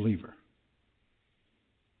crucifixion of the believer.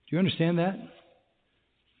 Do you understand that?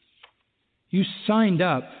 You signed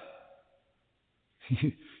up.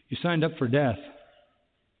 You signed up for death.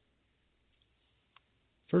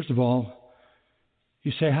 First of all,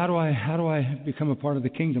 you say, how do I become a part of the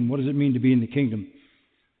kingdom? What does it mean to be in the kingdom?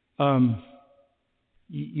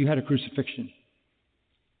 You had a crucifixion.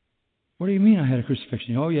 What do you mean I had a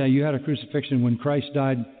crucifixion? Oh yeah, you had a crucifixion when Christ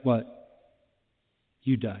died. What?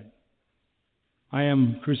 You died. I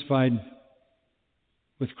am crucified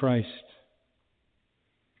with Christ.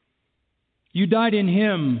 You died in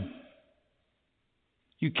Him.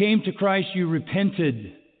 You came to Christ, you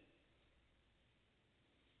repented.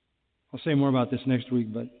 I'll say more about this next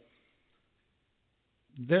week, but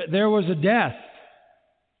there was a death.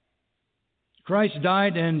 Christ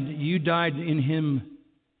died and you died in Him.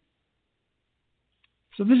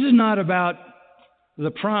 So this is not about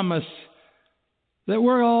the promise that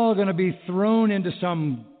we're all going to be thrown into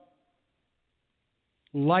some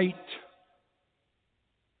light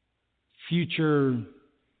future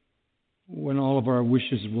when all of our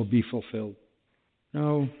wishes will be fulfilled.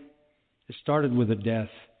 No, it started with a death.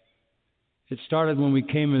 It started when we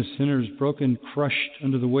came as sinners, broken, crushed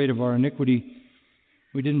under the weight of our iniquity.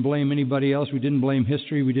 We didn't blame anybody else. We didn't blame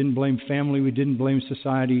history. We didn't blame family. We didn't blame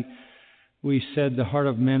society. We said the heart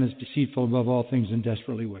of man is deceitful above all things and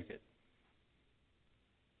desperately wicked.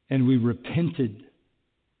 And we repented.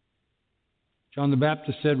 John the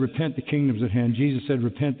Baptist said, repent, the kingdom's at hand. Jesus said,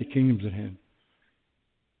 repent, the kingdom's at hand.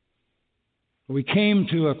 We came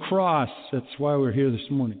to a cross. That's why we're here this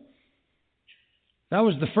morning. That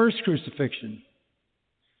was the first crucifixion.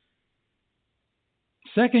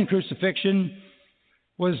 Second crucifixion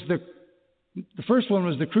was the first one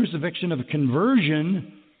was the crucifixion of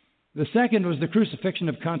conversion. The second was the crucifixion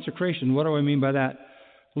of consecration. What do I mean by that?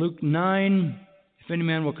 Luke 9, if any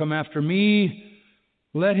man will come after me,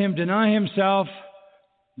 let him deny himself.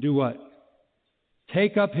 Do what?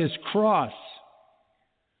 Take up his cross.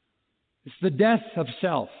 It's the death of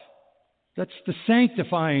self. That's the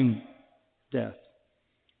sanctifying death.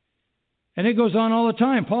 And it goes on all the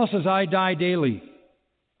time. Paul says, I die daily.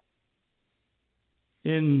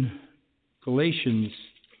 In Galatians,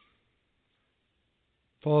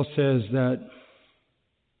 Paul says that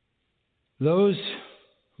those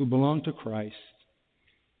who belong to Christ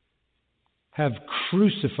have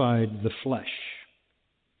crucified the flesh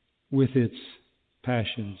with its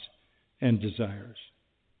passions and desires.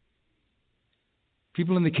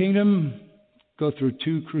 People in the kingdom go through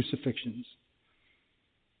two crucifixions.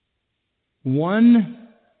 One,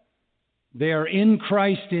 they are in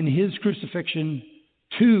Christ in His crucifixion.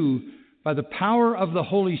 Two, by the power of the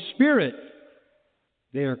Holy Spirit,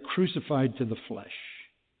 they are crucified to the flesh.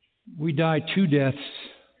 We die two deaths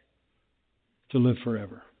to live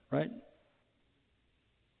forever, right?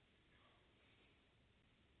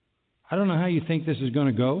 I don't know how you think this is going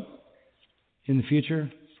to go in the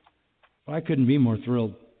future, but I couldn't be more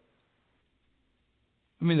thrilled.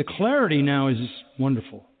 I mean, the clarity now is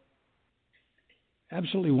wonderful.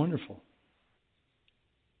 Absolutely wonderful.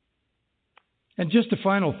 And just a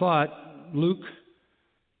final thought, Luke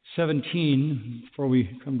 17, before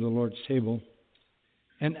we come to the Lord's table.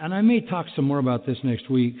 And I may talk some more about this next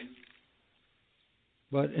week.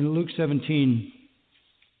 But in Luke 17,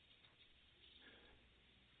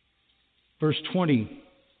 verse 20.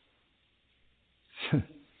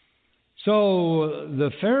 So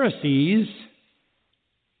the Pharisees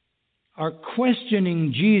are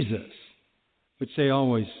questioning Jesus, which they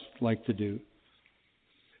always like to do,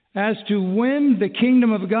 as to when the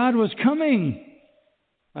kingdom of God was coming.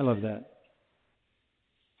 I love that.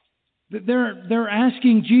 They're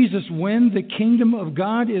asking Jesus when the kingdom of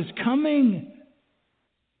God is coming.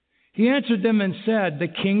 He answered them and said, the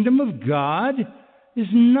kingdom of God is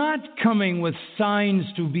not coming with signs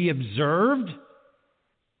to be observed,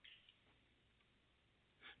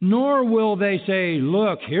 nor will they say,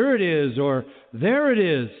 look, here it is, or there it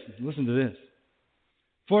is. Listen to this.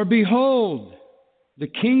 For behold, the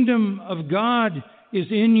kingdom of God is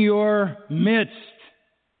in your midst.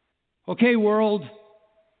 Okay, world,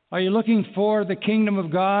 are you looking for the kingdom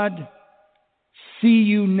of God? See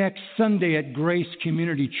you next Sunday at Grace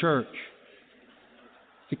Community Church.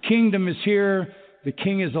 The kingdom is here, the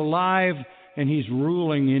King is alive, and He's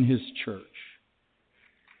ruling in His church.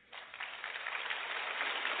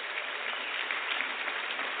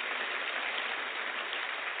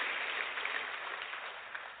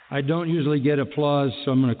 I don't usually get applause,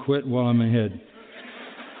 so I'm going to quit while I'm ahead.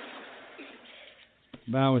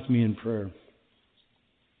 Bow with me in prayer.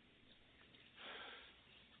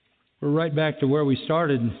 We're right back to where we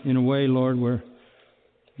started, in a way, Lord. We're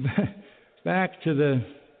back to the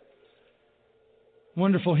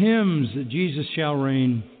wonderful hymns that Jesus shall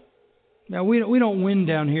reign. Now, we don't win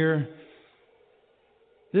down here.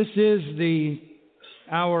 This is the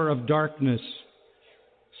hour of darkness.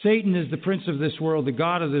 Satan is the prince of this world, the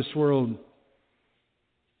god of this world.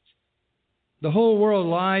 The whole world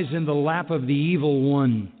lies in the lap of the evil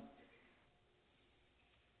one.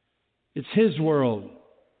 It's his world,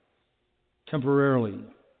 temporarily.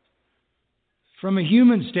 From a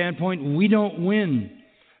human standpoint, we don't win.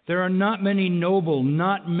 There are not many noble,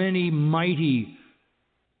 not many mighty,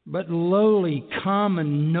 but lowly,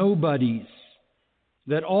 common nobodies,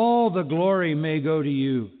 that all the glory may go to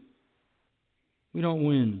you. We don't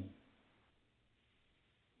win.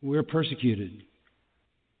 We're persecuted.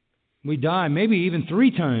 We die, maybe even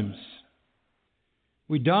 3 times.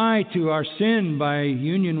 We die to our sin by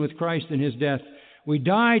union with Christ in His death. We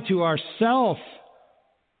die to ourself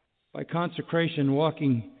by consecration,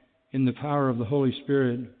 walking in the power of the Holy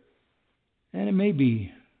Spirit. And it may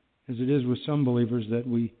be, as it is with some believers, that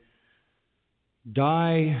we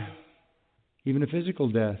die, even a physical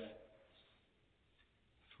death,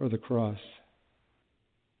 for the cross.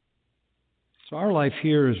 So our life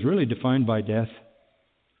here is really defined by death.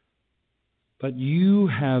 But you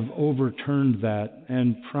have overturned that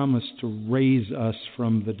and promised to raise us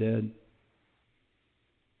from the dead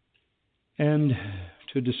and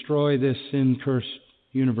to destroy this sin-cursed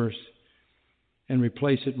universe and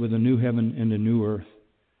replace it with a new heaven and a new earth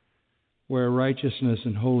where righteousness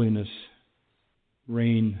and holiness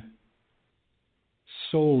reign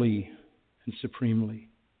solely and supremely.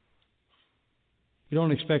 We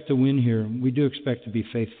don't expect to win here. We do expect to be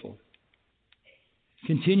faithful.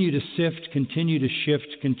 Continue to sift, continue to shift,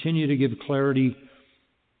 continue to give clarity.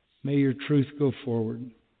 May your truth go forward.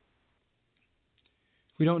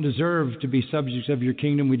 We don't deserve to be subjects of your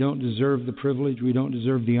kingdom. We don't deserve the privilege. We don't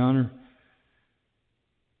deserve the honor.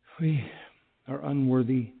 We are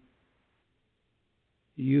unworthy.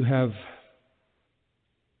 You have,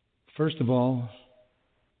 first of all,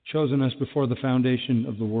 chosen us before the foundation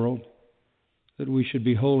of the world, that we should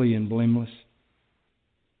be holy and blameless.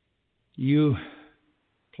 You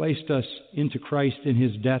placed us into Christ in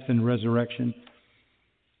His death and resurrection.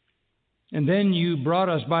 And then you brought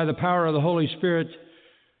us by the power of the Holy Spirit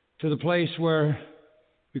to the place where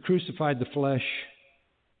we crucified the flesh.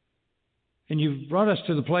 And you've brought us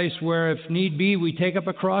to the place where, if need be, we take up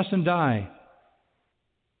a cross and die.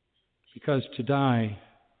 Because to die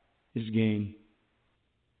is gain.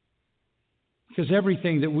 Because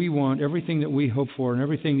everything that we want, everything that we hope for, and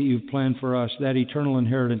everything that you've planned for us, that eternal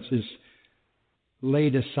inheritance is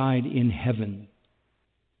laid aside in heaven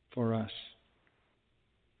for us.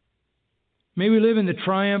 May we live in the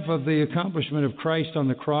triumph of the accomplishment of Christ on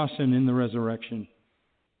the cross and in the resurrection.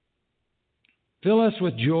 Fill us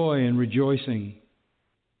with joy and rejoicing.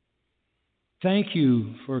 Thank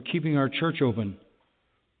you for keeping our church open.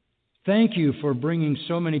 Thank you for bringing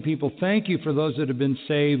so many people. Thank you for those that have been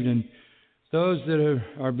saved and those that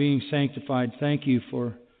are being sanctified. Thank you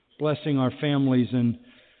for blessing our families and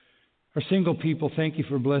our single people. Thank you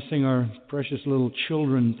for blessing our precious little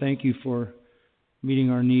children. Thank you for meeting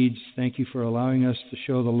our needs. Thank you for allowing us to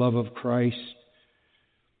show the love of Christ.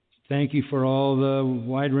 Thank you for all the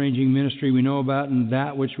wide-ranging ministry we know about and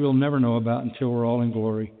that which we'll never know about until we're all in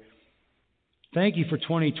glory. Thank you for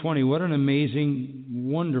 2020. What an amazing,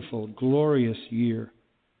 wonderful, glorious year.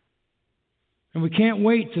 And we can't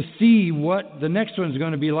wait to see what the next one's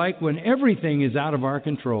going to be like when everything is out of our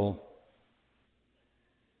control.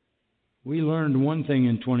 We learned one thing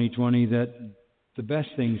in 2020, that the best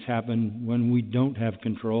things happen when we don't have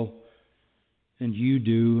control. And you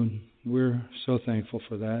do. And we're so thankful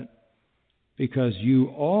for that. Because you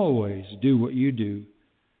always do what you do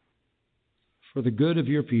for the good of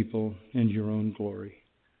your people and your own glory.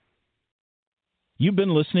 You've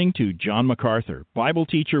been listening to John MacArthur, Bible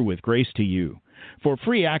teacher with Grace to You. For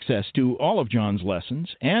free access to all of John's lessons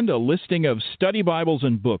and a listing of study Bibles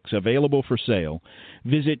and books available for sale,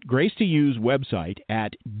 visit Grace to You's website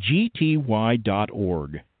at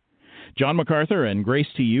gty.org. John MacArthur and Grace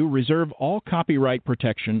to You reserve all copyright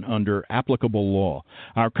protection under applicable law.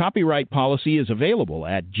 Our copyright policy is available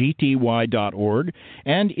at gty.org,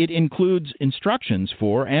 and it includes instructions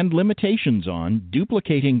for and limitations on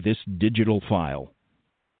duplicating this digital file.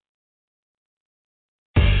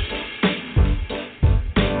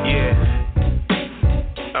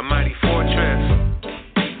 A mighty fortress.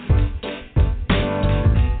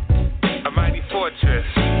 A mighty fortress.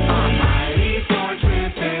 A mighty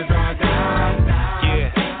fortress is our God. Yeah.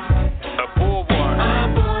 A bulwark. A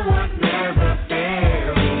bulwark never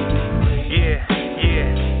failing. Yeah.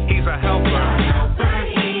 He's a helper. A helper,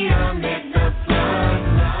 he amid the flood.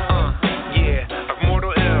 Yeah. Of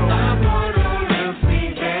mortal ills. Of mortal ills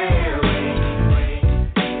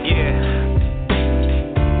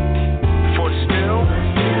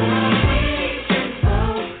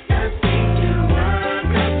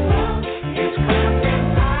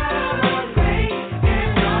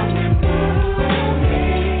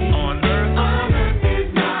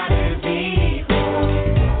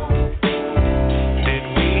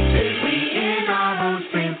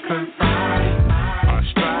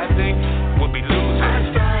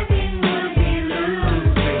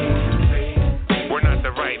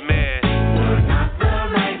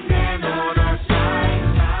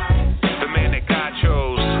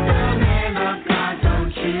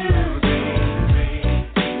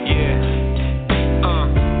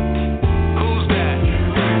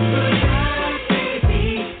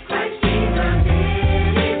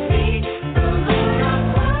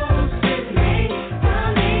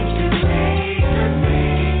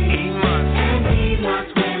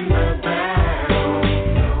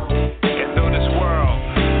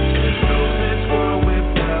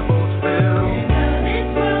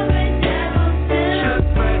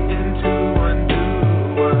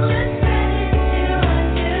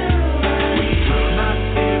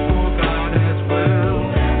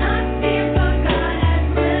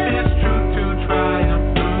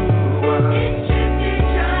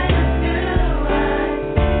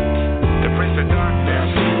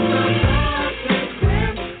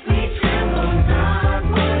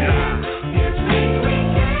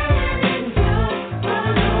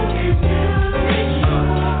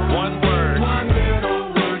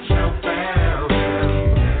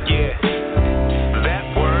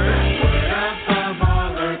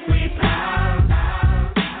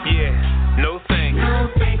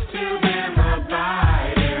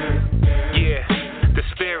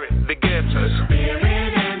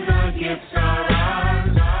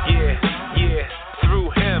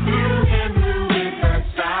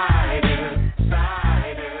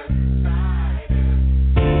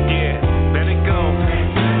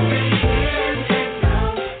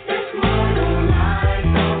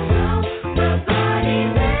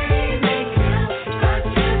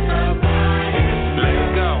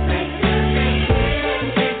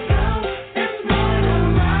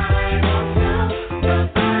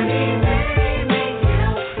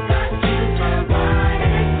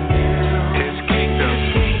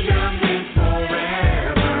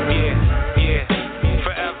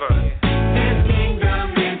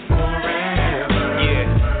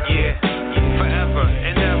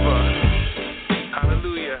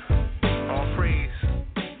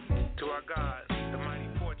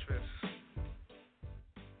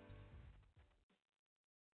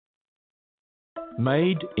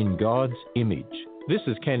Made in God's Image. This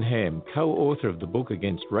is Ken Ham, co-author of the book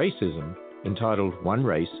Against Racism, entitled One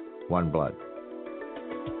Race, One Blood.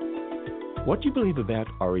 What you believe about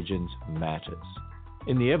origins matters.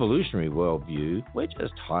 In the evolutionary worldview, we're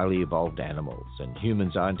just highly evolved animals, and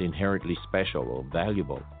humans aren't inherently special or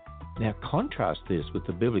valuable. Now contrast this with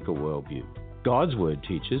the biblical worldview. God's word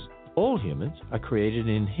teaches all humans are created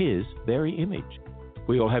in His very image.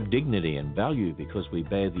 We all have dignity and value because we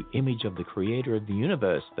bear the image of the Creator of the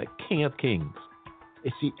universe, the King of Kings.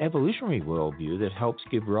 It's the evolutionary worldview that helps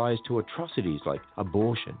give rise to atrocities like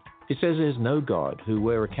abortion. It says there's no God who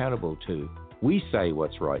we're accountable to. We say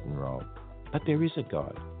what's right and wrong. But there is a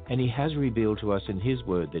God, and He has revealed to us in His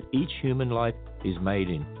word that each human life is made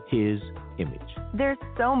in His image. There's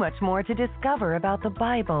so much more to discover about the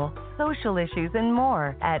Bible, social issues, and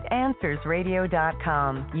more at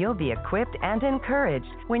AnswersRadio.com. You'll be equipped and encouraged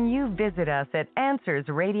when you visit us at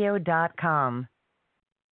AnswersRadio.com.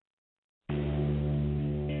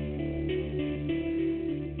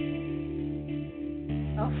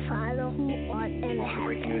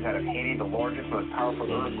 Breaking news out of Haiti, the largest, most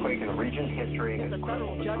powerful earthquake in the region's history. The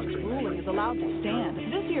federal judge's ruling is allowed to stand.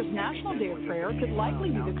 This year's National Day of Prayer could likely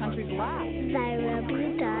be the country's last. Thy will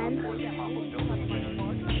be done on earth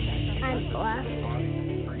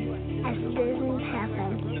as it is in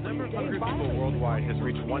heaven. The number of hungry people worldwide has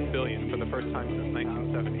reached 1 billion for the first time since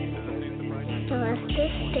 1970. Give us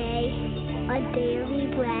this day our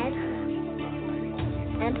daily bread,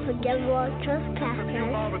 and forgive our trespasses. A few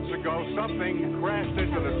moments ago, something crashed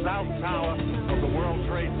into the South Tower of the World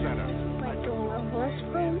Trade Center. But deliver us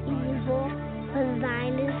from evil, for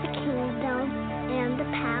thine is the kingdom, and the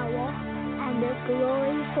power, and the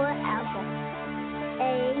glory forever.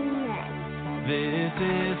 Amen. This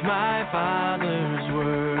is my Father's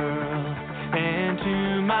world, and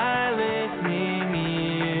to my listening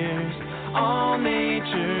ears, all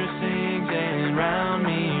nature sings, and round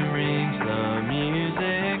me rings the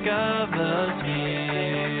music of the spheres.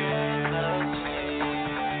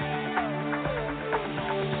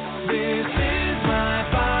 This is my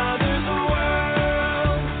Father's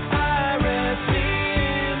world. I rest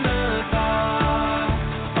in the thought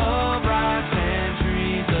of rocks and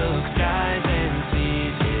trees, of skies and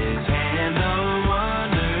seas. His hand the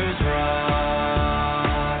wonders wrought.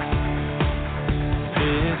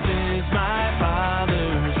 This is my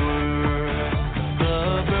Father's world. The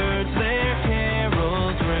birds their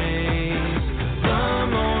carols raise. The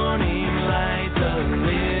morning light, the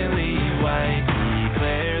lily white,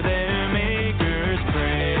 declare their Maker's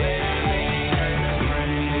praise.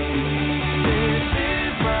 This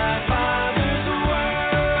is my Father's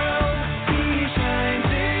world. He shines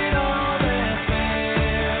in all that's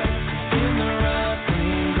fair. In the rough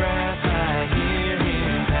green grass I hear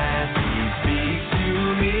Him pass. He speaks to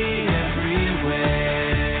me everywhere.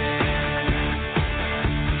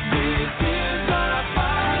 This is my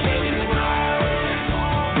Father's world.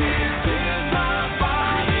 This is my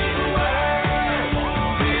Father's world.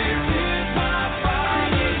 This is my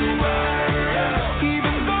Father's world.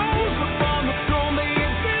 Even those upon the throne, they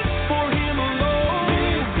exist for Him alone.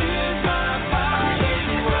 This is my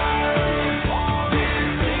Father's world.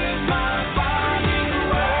 This is my Father's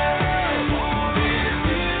world. This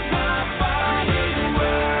is my Father's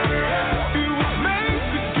world. It was made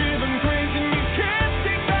to give Him praise, and you can't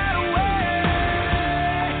take that away.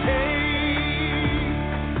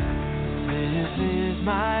 This is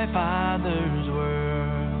my Father's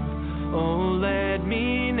world. Oh, let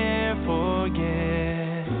me ne'er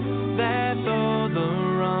forget that though the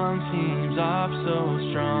wrong seems off so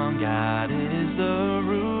strong, God is the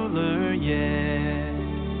ruler yet.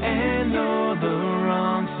 And though the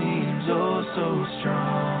wrong seems oh so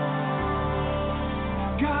strong,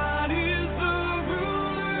 God is the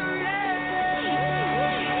ruler yet.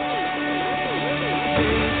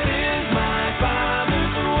 This is my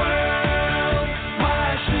Father's world. Why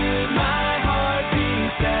should my heart be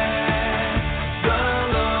sad? The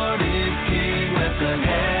Lord is King, let the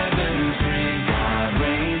heavens ring. God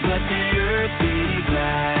reigns, let the earth be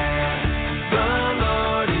glad. The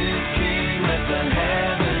Lord is King, let the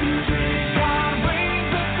heavens ring. God reigns,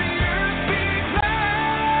 let the earth be glad.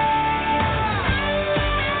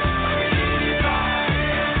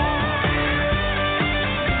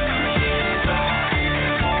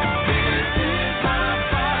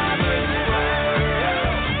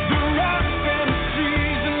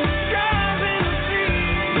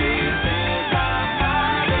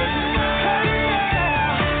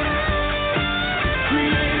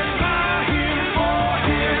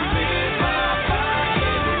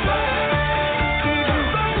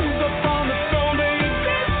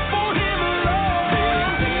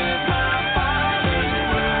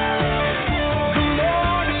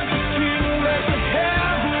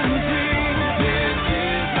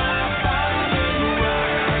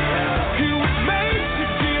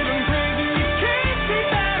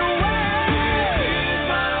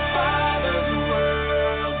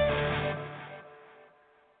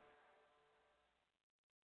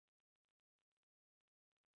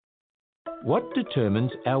 What determines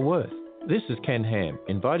our worth? This is Ken Ham,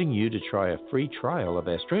 inviting you to try a free trial of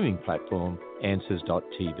our streaming platform,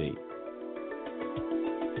 Answers.tv.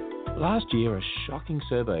 Last year, a shocking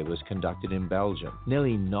survey was conducted in Belgium.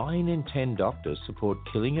 Nearly 9 in 10 doctors support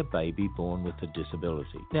killing a baby born with a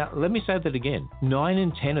disability. Now, let me say that again. 9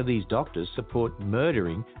 in 10 of these doctors support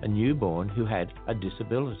murdering a newborn who had a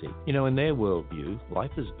disability. You know, in their worldview, life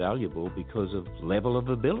is valuable because of level of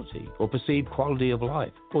ability, or perceived quality of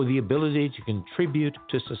life, or the ability to contribute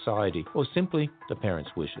to society, or simply the parents'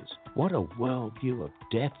 wishes. What a worldview of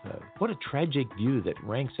death, though. What a tragic view that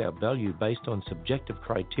ranks our value based on subjective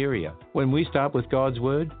criteria. When we start with God's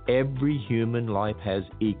Word, every human life has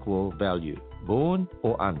equal value, born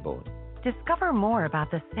or unborn. Discover more about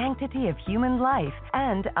the sanctity of human life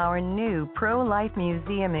and our new Pro-Life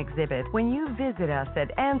Museum exhibit when you visit us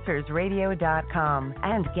at AnswersRadio.com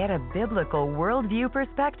and get a biblical worldview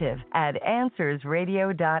perspective at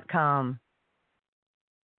AnswersRadio.com.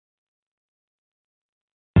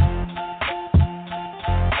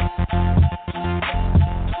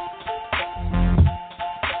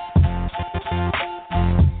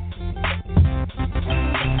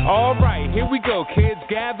 All right, here we go, kids.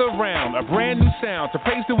 Gather round. A brand new sound to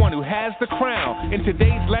praise the one who has the crown. In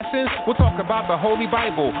today's lesson, we'll talk about the Holy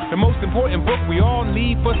Bible, the most important book we all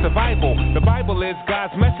need for survival. The Bible is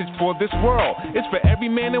God's message for this world. It's for every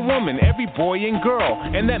man and woman, every boy and girl.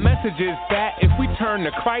 And that message is that if we turn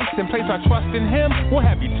to Christ and place our trust in Him, we'll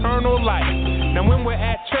have eternal life. Now, when we're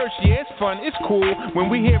at church, yeah, it's fun, it's cool.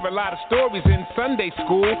 When we hear a lot of stories in Sunday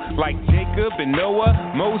school, like Jacob and Noah,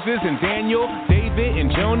 Moses and Daniel, David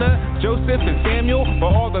and Jonah, Joseph and Samuel, but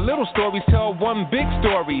all the little stories tell one big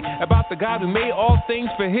story about the God who made all things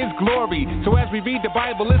for His glory. So as we read the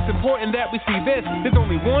Bible, it's important that we see this. There's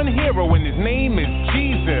only one hero and His name is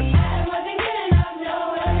Jesus.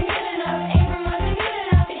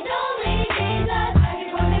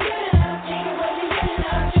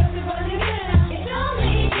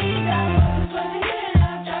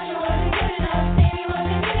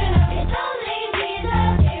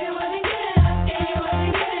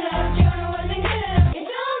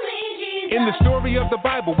 In the story of the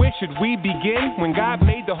Bible, where should we begin? When God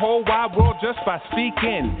made the whole wide world just by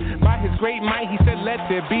speaking. By His great might, He said, let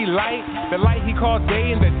there be light. The light He called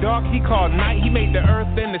day and the dark He called night. He made the earth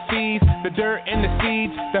and the seas, the dirt and the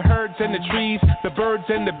seeds, the herds and the trees, the birds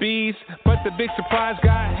and the bees. But the big surprise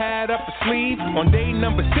God had up His sleeve, on day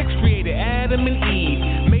number 6 created Adam and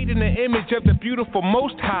Eve, made in the image of the beautiful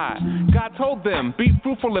Most High. God told them, be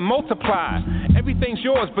fruitful and multiply. Everything's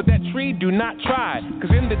yours, but that tree do not try, cause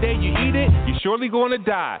in the day you eat it, you're surely gonna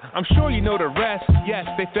die. I'm sure you know the rest. Yes,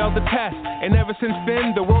 they failed the test, and ever since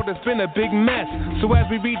then the world has been a big mess. So as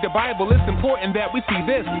we read the Bible, it's important that we see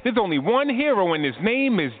this. There's only one hero and His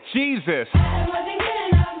name is Jesus.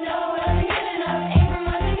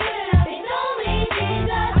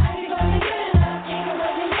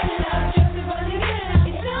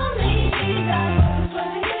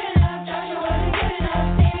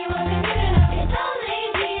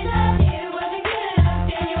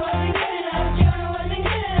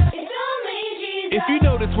 If you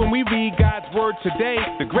notice when we read God's Word today,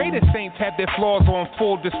 the greatest saints had their flaws on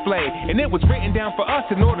full display. And it was written down for us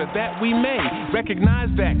in order that we may recognize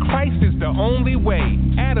that Christ is the only way.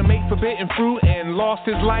 Adam ate forbidden fruit and lost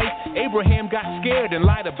his life. Abraham got scared and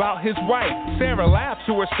lied about his wife. Sarah laughed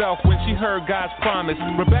to herself when she heard God's promise.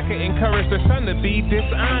 Rebecca encouraged her son to be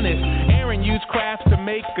dishonest. Aaron used craft to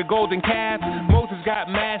make a golden calf. Moses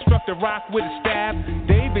got mad, struck the rock with a staff.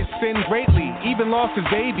 David sinned greatly, even lost his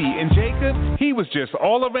baby. And Jacob, he was just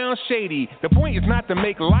all around shady. The point is not to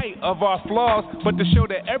make light of our flaws, but to show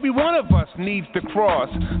that every one of us needs the cross.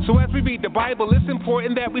 So as we read the Bible, it's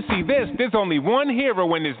important that we see this. There's only one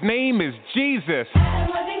hero and His name is Jesus.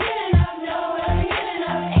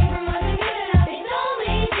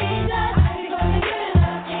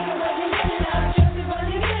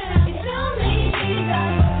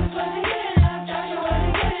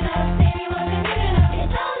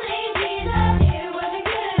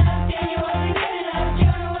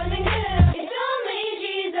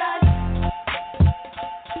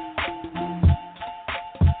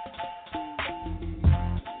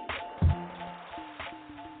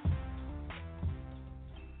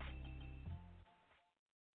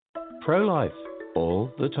 Pro-life,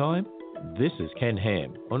 all the time? This is Ken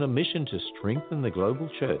Ham on a mission to strengthen the global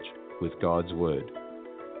church with God's Word.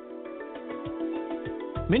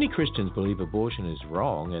 Many Christians believe abortion is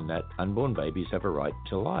wrong and that unborn babies have a right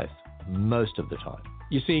to life, most of the time.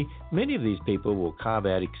 You see, many of these people will carve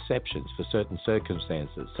out exceptions for certain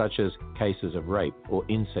circumstances, such as cases of rape or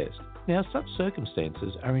incest. Now, such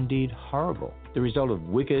circumstances are indeed horrible, the result of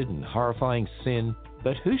wicked and horrifying sin,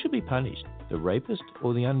 but who should be punished, the rapist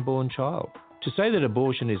or the unborn child? To say that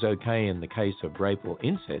abortion is okay in the case of rape or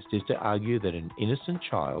incest is to argue that an innocent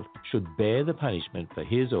child should bear the punishment for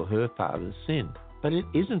his or her father's sin. But it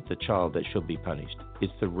isn't the child that should be punished,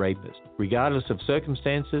 it's the rapist. Regardless of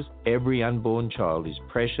circumstances, every unborn child is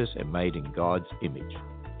precious and made in God's image.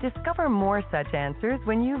 Discover more such answers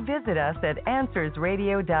when you visit us at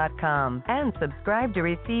AnswersRadio.com and subscribe to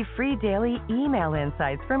receive free daily email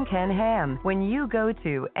insights from Ken Ham when you go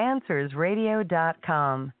to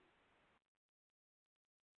AnswersRadio.com.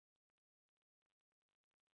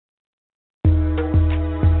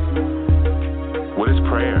 What is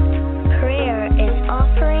prayer? Prayer is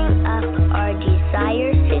offering up our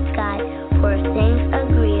desires to God for things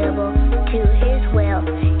agreeable to His will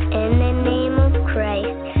in the name of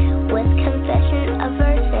Christ, with confession of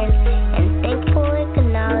our sins and thankful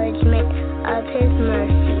acknowledgement of His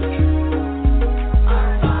mercies.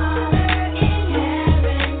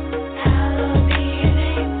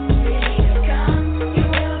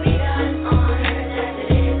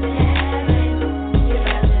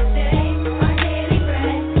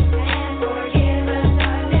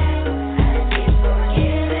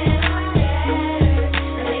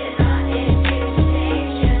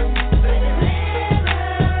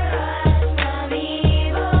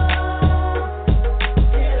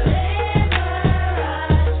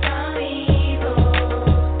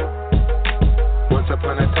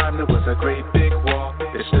 A great big wall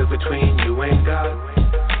that stood between you and God.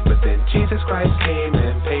 But then Jesus Christ came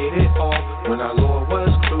and paid it all when our Lord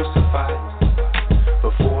was crucified.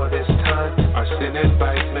 Before this time, our sin and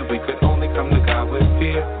vice meant we could only come to God with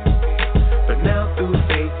fear. But now through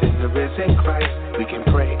faith in the risen Christ, we can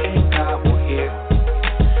pray and God will hear.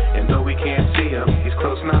 And though we can't see Him, He's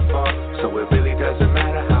close not far. So it really doesn't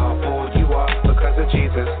matter how old you are. Because of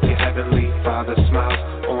Jesus, your heavenly Father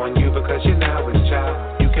smiles on you because you're now His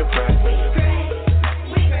child. You can pray.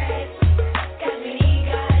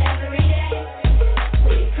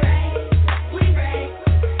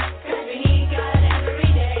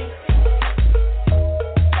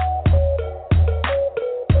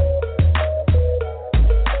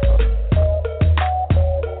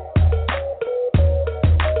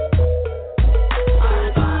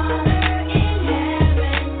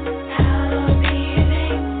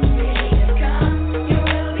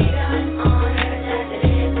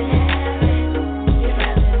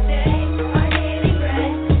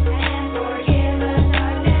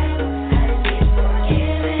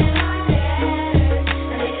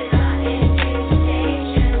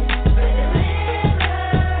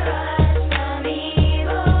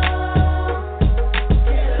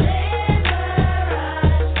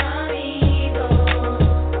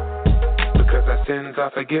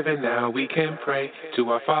 Forgiven now, we can pray to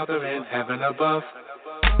our Father in heaven above.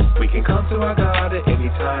 We can come to our God at any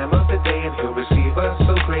time of the day and He'll receive us,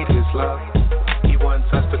 so great His love. He wants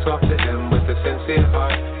us to talk to Him with a sincere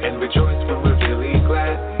heart and rejoice when we're really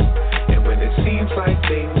glad. And when it seems like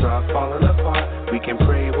things are falling apart, we can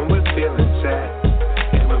pray when we're feeling sad.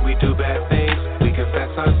 And when we do bad things, we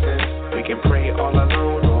confess our sins. We can pray all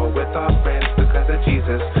alone or with our friends. Because of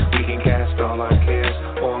Jesus, we can cast all our cares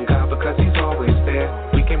on God because He's always there.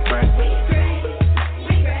 We can pray.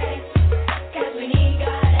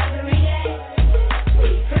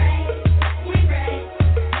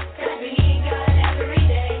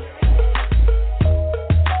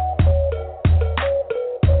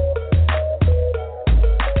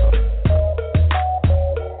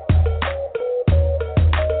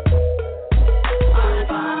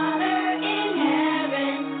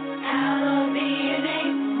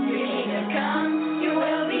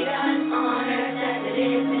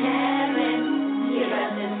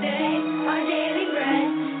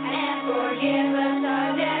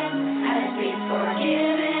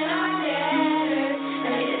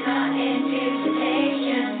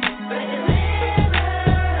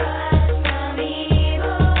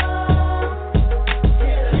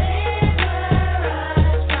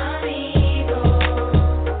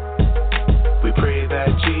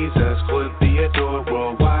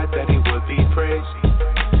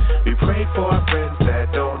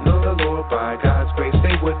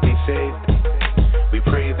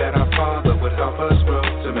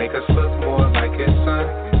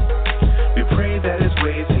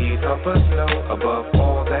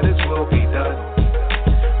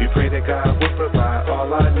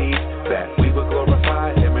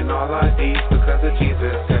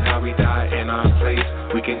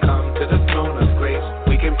 We can come to the throne of grace.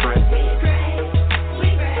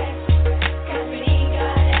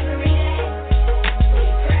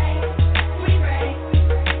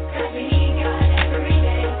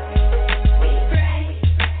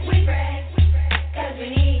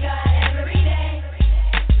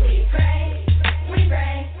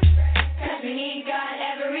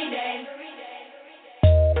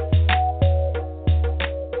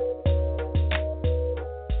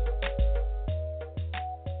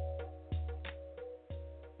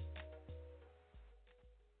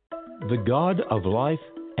 The God of life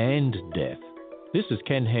and death. This is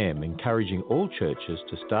Ken Ham encouraging all churches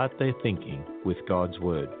to start their thinking with God's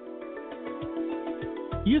Word.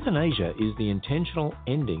 Euthanasia is the intentional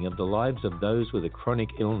ending of the lives of those with a chronic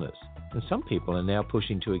illness, and some people are now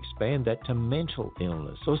pushing to expand that to mental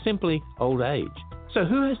illness or simply old age. So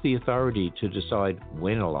who has the authority to decide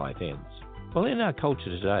when a life ends? Well, in our culture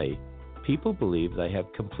today, people believe they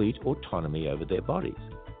have complete autonomy over their bodies.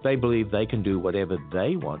 They believe they can do whatever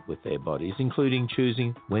they want with their bodies, including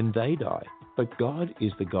choosing when they die. But God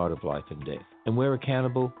is the God of life and death, and we're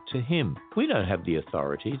accountable to Him. We don't have the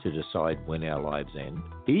authority to decide when our lives end.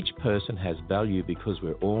 Each person has value because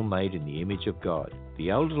we're all made in the image of God. The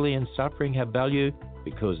elderly and suffering have value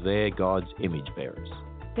because they're God's image bearers.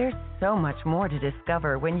 There's so much more to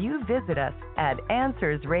discover when you visit us at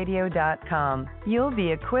AnswersRadio.com. You'll be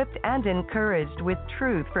equipped and encouraged with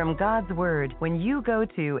truth from God's Word when you go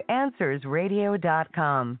to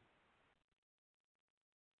AnswersRadio.com.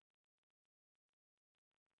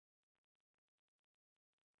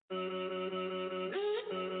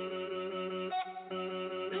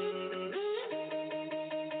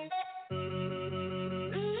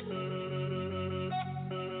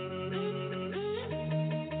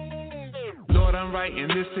 Lord, I'm writing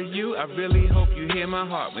this to you. I really hope you hear my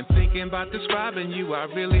heart. When thinking about describing you, I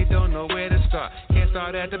really don't know where to start. Can't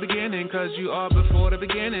start at the beginning, cause you are before the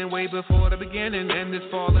beginning, way before the beginning. And this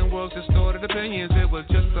fallen world's distorted opinions. It was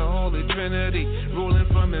just the Holy Trinity, ruling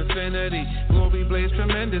from infinity. Glory blazed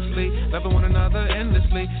tremendously, loving one another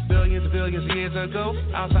endlessly. Billions and billions of years ago,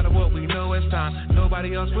 outside of what we know as time.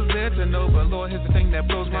 Nobody else was there to know, but Lord, here's the thing that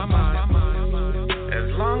blows my mind. As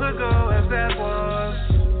long ago as that was,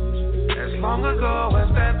 as long ago as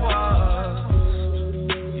that was,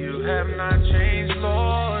 you have not changed,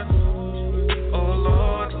 Lord. Oh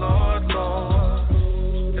Lord, Lord, Lord.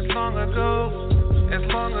 As long ago, as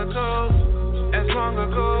long ago, as long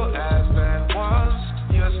ago as that was,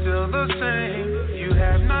 you're still the same. You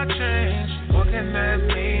have not changed. What can that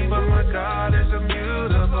mean? But my God is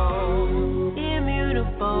immutable.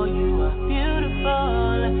 Immutable, you are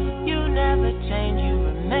beautiful. You never change, you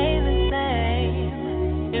remain the same.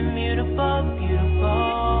 Immutable,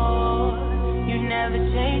 beautiful. You never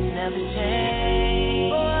change, never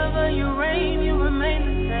change. Forever you reign, you remain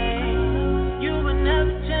the same. You will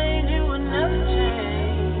never change, you will never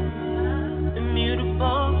change.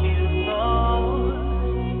 Immutable, beautiful.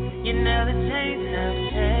 You never change, never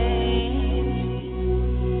change.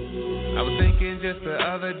 I was thinking just the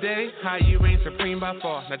other day how you reign supreme by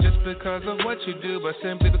far. Not just because of what you do, but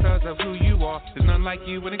simply because of who you are. There's none like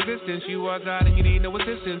you in existence. You are God and you need no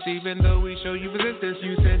assistance. Even though we show you resistance,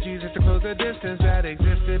 you sent Jesus to close the distance that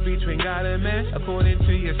existed between God and man, according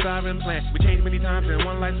to your sovereign plan. We changed many times in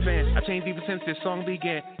one lifespan. I've changed even since this song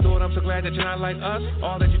began. Lord, I'm so glad that you're not like us.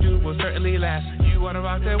 All that you do will certainly last. You are the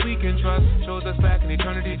rock that we can trust. Shows us back in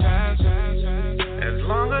eternity past. As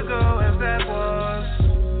long ago as that was,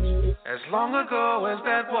 as long ago as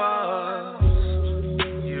that was,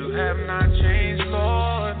 you have not changed,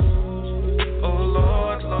 Lord. Oh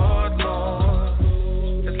Lord, Lord, Lord.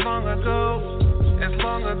 As long ago, as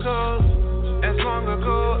long ago, as long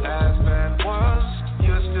ago as that was,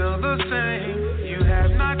 you're still the same. You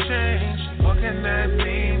have not changed. What can that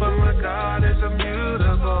mean? But my God is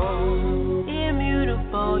immutable.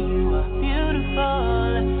 Immutable, you are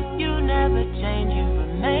beautiful. You never change, you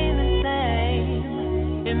remain the same.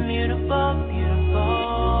 Immutable,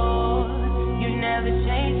 beautiful. You never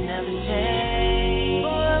change, never change.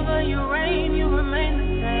 Forever you reign, you remain the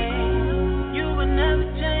same. You will never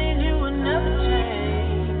change, you will never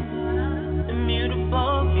change.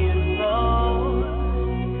 Immutable, beautiful.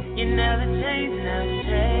 You never change, never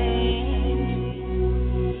change.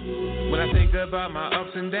 When I think about my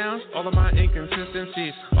ups and downs, all of my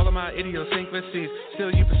inconsistencies, all of my idiosyncrasies,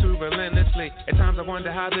 still you pursue relentlessly. At times I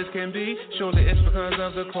wonder how this can be. Surely it's because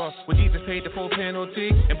of the cross, when Jesus paid the full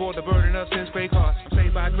penalty and bore the burden of sin's great cost. I'm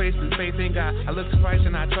saved by grace through faith in God. I look to Christ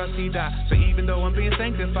and I trust He died. So even though I'm being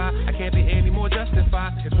sanctified, I can't be any more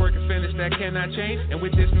justified. His work is finished, that cannot change. And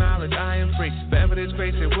with this knowledge I am free. Forever this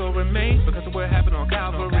grace it will remain because of what happened on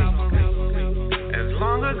Calvary. As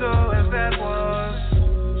long ago as that was,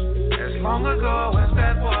 as long ago as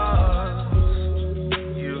that was,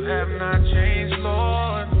 you have not changed,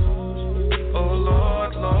 Lord. Oh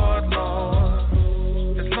Lord, Lord, Lord.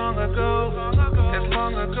 As long ago, as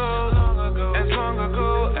long ago, as long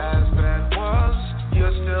ago as that was,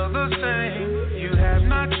 you're still the same. You have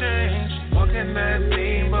not changed. What can that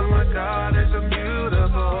mean? But my God is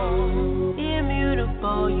immutable.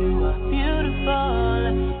 Immutable, you are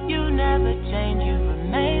beautiful. You never change, you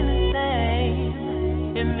remain the same.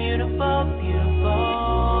 Immutable,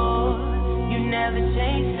 beautiful.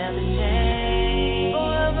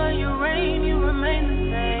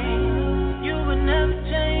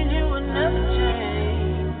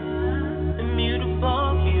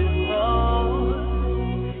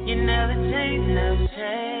 ain't no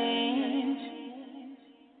change.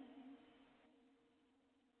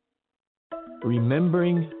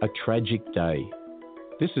 Remembering a Tragic Day.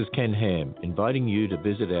 This is Ken Ham inviting you to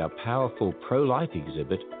visit our powerful pro-life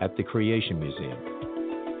exhibit at the Creation Museum.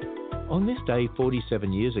 On this day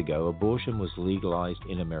 47 years ago, abortion was legalized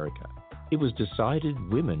in America. It was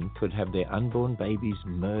decided women could have their unborn babies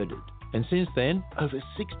murdered. And since then, over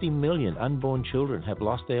 60 million unborn children have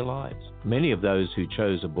lost their lives. Many of those who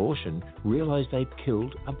chose abortion realized they'd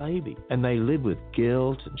killed a baby, and they live with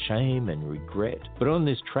guilt and shame and regret. But on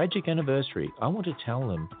this tragic anniversary, I want to tell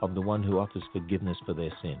them of the one who offers forgiveness for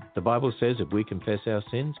their sin. The Bible says if we confess our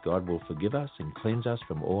sins, God will forgive us and cleanse us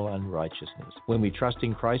from all unrighteousness. When we trust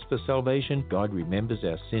in Christ for salvation, God remembers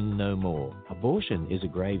our sin no more. Abortion is a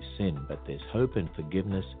grave sin, but there's hope and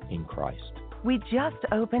forgiveness in Christ. We just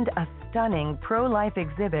opened a stunning pro-life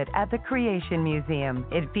exhibit at the Creation Museum.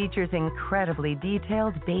 It features incredibly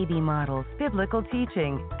detailed baby models, biblical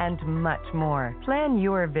teaching, and much more. Plan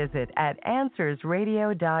your visit at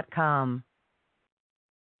AnswersRadio.com.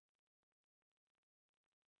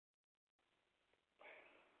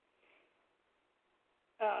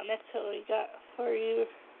 Next what we got for you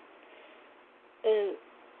is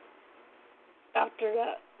after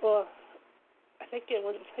that, well, I think it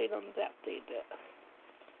wasn't played on that day that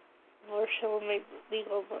abortion was made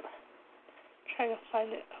legal, but I'm trying to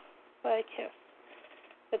find it, but I can't.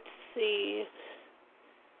 Let's see.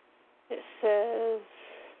 It says,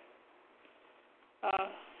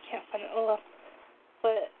 can't find it. Oh,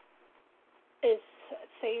 but it's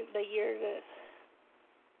saying the year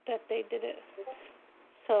that they did it,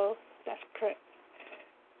 so that's correct.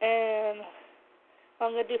 And what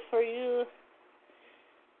I'm gonna do for you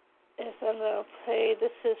is I'm going to play,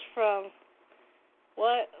 this is from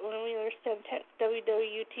When We Understand Tech,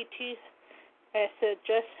 WWUTT, and it said,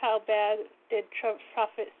 just how bad did Trump's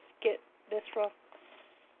prophets get this wrong?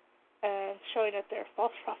 And showing that they're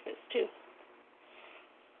false prophets, too.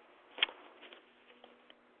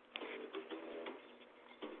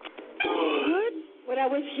 What I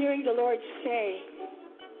was hearing the Lord say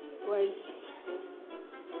was,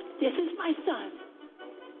 this is my son,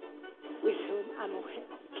 with whom I'm okay.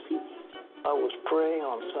 I was praying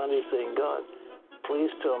on Sunday saying, God, please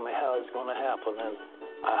tell me how it's going to happen, and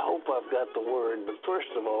I hope I've got the word. But first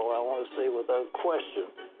of all, I want to say without question,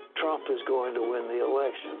 Trump is going to win the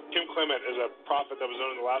election. Tim Clement is a prophet that was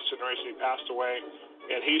known in the last generation. He passed away,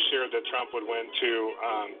 and he shared that Trump would win two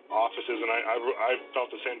offices, and I felt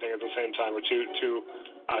the same thing at the same time, or two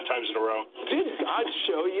times in a row. Did God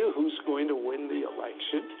show you who's going to win the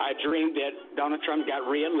election? I dreamed that Donald Trump got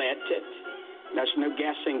reelected. There's no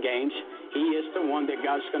guessing games. He is the one that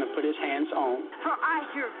God's going to put his hands on. For I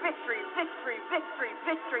hear victory, victory, victory,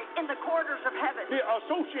 victory in the corridors of heaven. The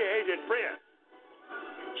Associated Press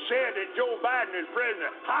said that Joe Biden is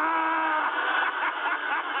president.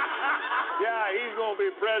 Yeah, he's going to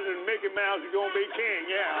be president. Mickey Mouse is going to be king,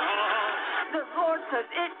 yeah. The Lord says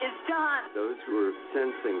it is done. Those who were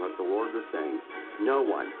sensing what the Lord was saying, no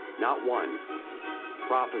one, not one,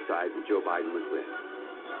 prophesied that Joe Biden would win.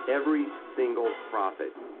 Every single prophet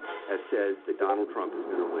has said that Donald Trump is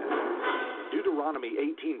going to win. Deuteronomy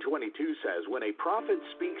 18:22 says, when a prophet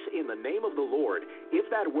speaks in the name of the Lord, if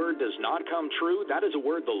that word does not come true, that is a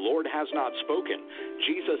word the Lord has not spoken.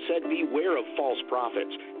 Jesus said, beware of false prophets.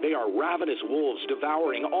 They are ravenous wolves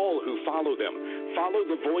devouring all who follow them. Follow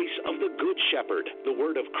the voice of the Good Shepherd, the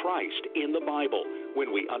word of Christ in the Bible, when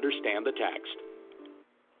we understand the text.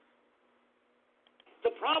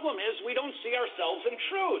 The problem is we don't see ourselves in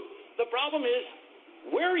truth. The problem is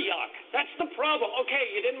we're yuck. That's the problem. Okay,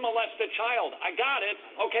 you didn't molest a child. I got it.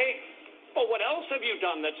 Okay. But what else have you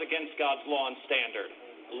done that's against God's law and standard?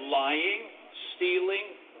 Lying,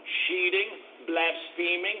 stealing, cheating,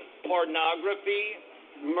 blaspheming, pornography,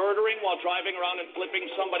 murdering while driving around and flipping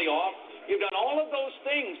somebody off. You've done all of those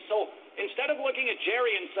things. So instead of looking at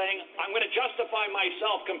Jerry and saying, I'm going to justify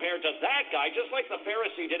myself compared to that guy, just like the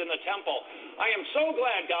Pharisee did in the temple, I am so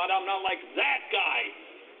glad, God, I'm not like that guy.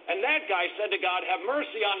 And that guy said to God, have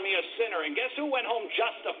mercy on me, a sinner. And guess who went home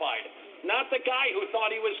justified? Not the guy who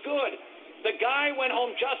thought he was good. The guy went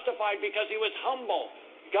home justified because he was humble.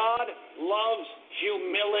 God loves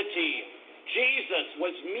humility. Jesus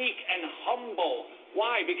was meek and humble.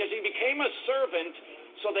 Why? Because he became a servant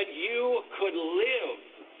so that you could live.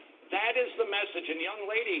 That is the message. And young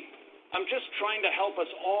lady, I'm just trying to help us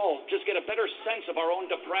all just get a better sense of our own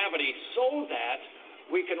depravity so that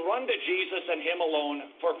we can run to Jesus and him alone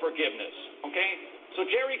for forgiveness. Okay? So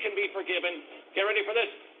Jerry can be forgiven. Get ready for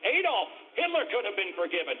this. Hitler could have been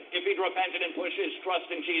forgiven if he'd repented and pushed his trust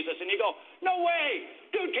in Jesus. And you go, no way.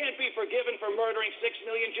 Dude can't be forgiven for murdering 6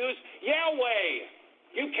 million Jews. Yeah, way.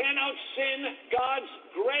 You can't out-sin God's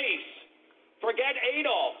grace. Forget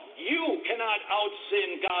Adolf. You cannot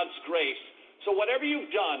out-sin God's grace. So whatever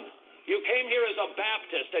you've done, you came here as a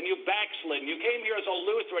Baptist and you backslid. You came here as a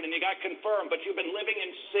Lutheran and you got confirmed, but you've been living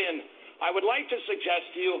in sin. I would like to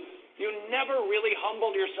suggest to you, you never really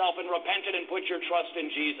humbled yourself and repented and put your trust in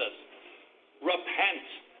Jesus. Repent.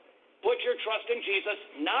 Put your trust in Jesus,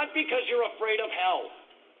 not because you're afraid of hell,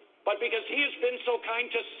 but because he has been so kind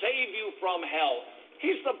to save you from hell.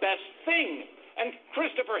 He's the best thing. And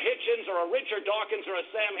Christopher Hitchens or a Richard Dawkins or a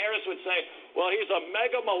Sam Harris would say, well, he's a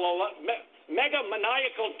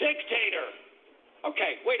megamaniacal dictator.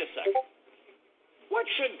 Okay, wait a second. What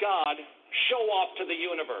should God show off to the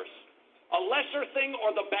universe? A lesser thing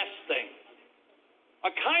or the best thing?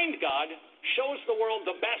 A kind God shows the world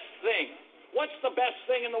the best thing. What's the best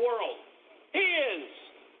thing in the world? He is.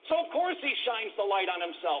 So of course he shines the light on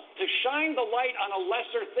himself. To shine the light on a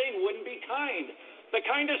lesser thing wouldn't be kind. The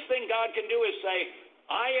kindest thing God can do is say,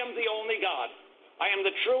 I am the only God. I am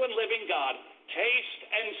the true and living God. Taste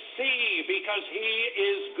and see, because he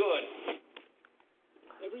is good.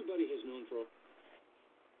 Everybody has known for...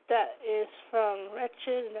 That is from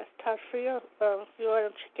Wretched, and that's Todd Frio. If you want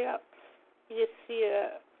to check it out, you just see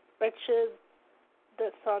Wretched,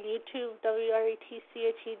 that's on YouTube,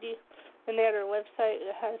 WRETCHED, and they have their website.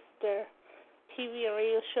 It has their TV and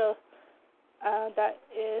radio show. That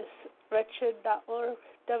is wretched.org,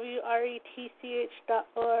 WRETCH.org,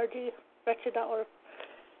 wretched.org.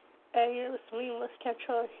 And you're listening to me, Melissa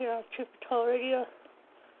Cantrell, here on Truth Be Told Radio.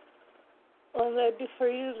 What I'm going to do for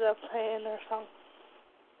you is I'm playing their song.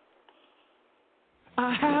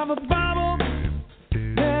 I have a Bible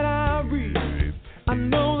that I read. I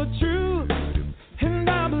know the truth, and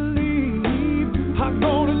I believe. I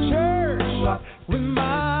go to church with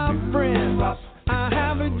my friends. I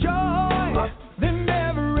have a joy that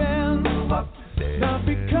never ends. Not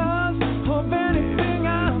because of anything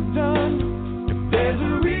I've done. There's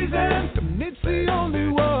a reason, and it's the only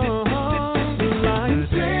one. I'm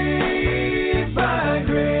saved by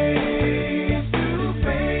grace through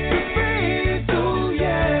faith. Oh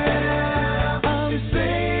yeah, I'm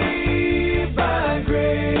saved by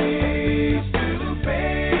grace through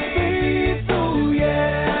faith. Oh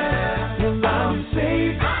yeah, well, I'm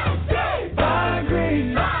saved by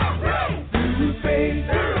grace through faith.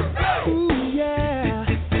 Oh yeah,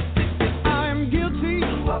 I am guilty.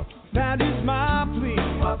 That is my plea.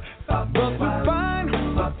 But the fine,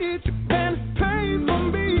 it's been paid for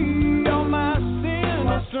me. All my sin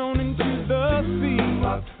is thrown into the sea.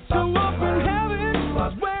 So up in heaven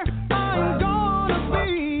is where I'm gonna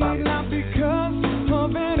be. Not because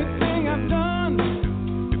of anything I've done.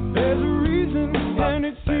 There's a reason, and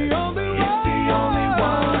it's the only one.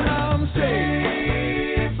 I'm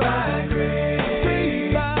saved by grace.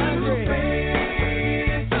 Saved by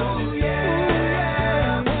grace. Oh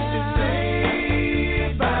yeah.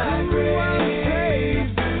 Saved by grace.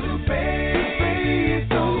 Through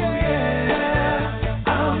faith. Oh yeah.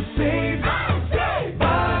 I'm saved by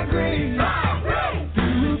grace.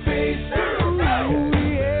 Through faith. Oh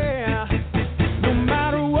yeah. No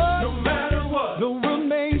matter what the world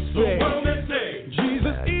may say,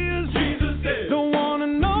 Jesus is the one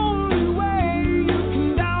and only way. You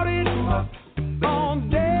can doubt it all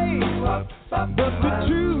day, but the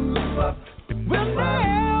truth will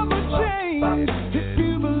never change. If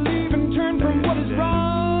you believe and turn from what is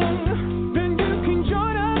wrong, then you can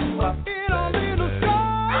join us in our little song.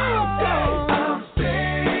 I'm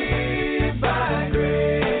saved by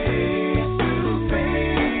grace through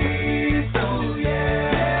faith. Oh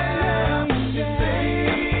yeah,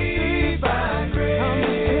 saved by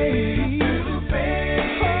grace through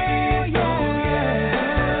faith. Oh yeah,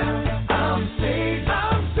 I'm saved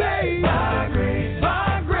by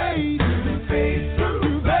grace through faith.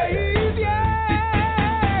 Through faith, yeah.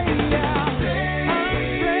 I'm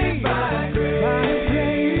saved by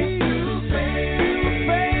grace through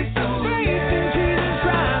faith. Oh yeah, in Jesus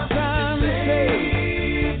Christ I'm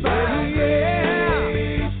saved by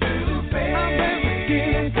grace through faith. I've been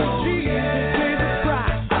forgiven 'cause Jesus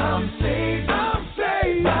Christ. I'm saved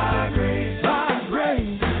by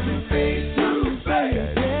grace through faith. Through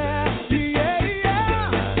faith, yeah.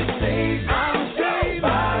 I'm saved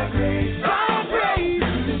by grace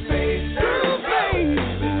through faith. Through faith.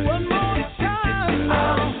 One more time.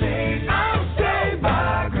 I'm saved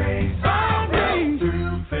by grace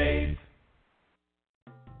through faith.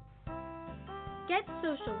 Get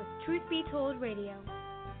social with Truth Be Told Radio.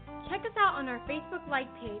 Check us out on our Facebook like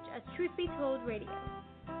page as Truth Be Told Radio.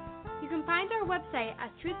 can find our website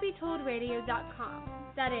at truthbetoldradio.com.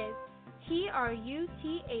 That is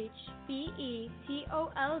truthbetoldradio.com.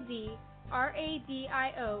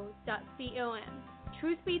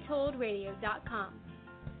 truthbetoldradio.com.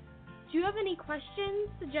 Do you have any questions,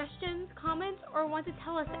 suggestions, comments, or want to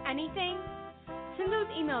tell us anything? Send those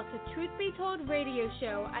emails to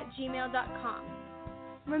truthbetoldradioshow@gmail.com.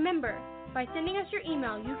 Remember, by sending us your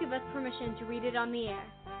email, you give us permission to read it on the air.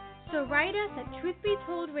 So write us at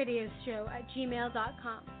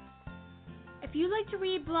truthbetoldradioshow@gmail.com. If you like to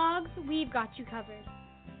read blogs, we've got you covered.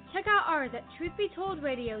 Check out ours at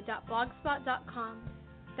truthbetoldradio.blogspot.com.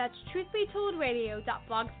 That's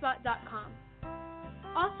truthbetoldradio.blogspot.com.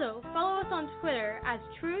 Also, follow us on Twitter as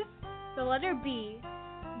truth, the letter B,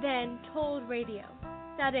 then told radio.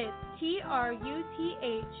 That is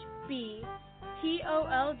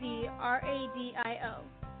truthbtoldradio.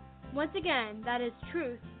 Once again, that is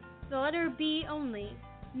truth, the letter B only,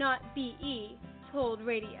 not BE, told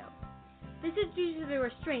radio. This is due to the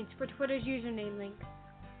restraints for Twitter's username links.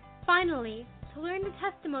 Finally, to learn the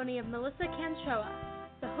testimony of Melissa Canchoa,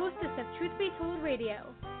 the hostess of Truth Be Told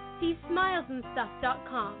Radio, see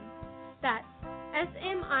smilesandstuff.com. That's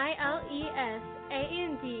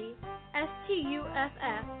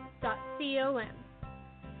smilesandstuff.com.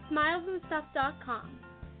 Smilesandstuff.com.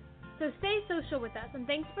 So stay social with us, and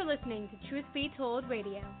thanks for listening to Truth Be Told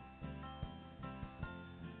Radio.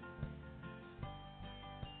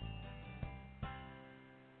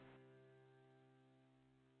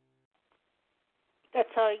 That's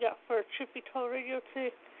all I got for Truth Be Told Radio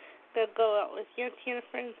today. Gonna go out with Yancey and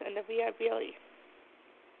Friends and the VIBLE.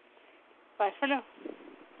 Bye for now.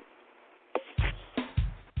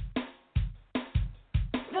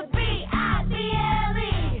 The beat.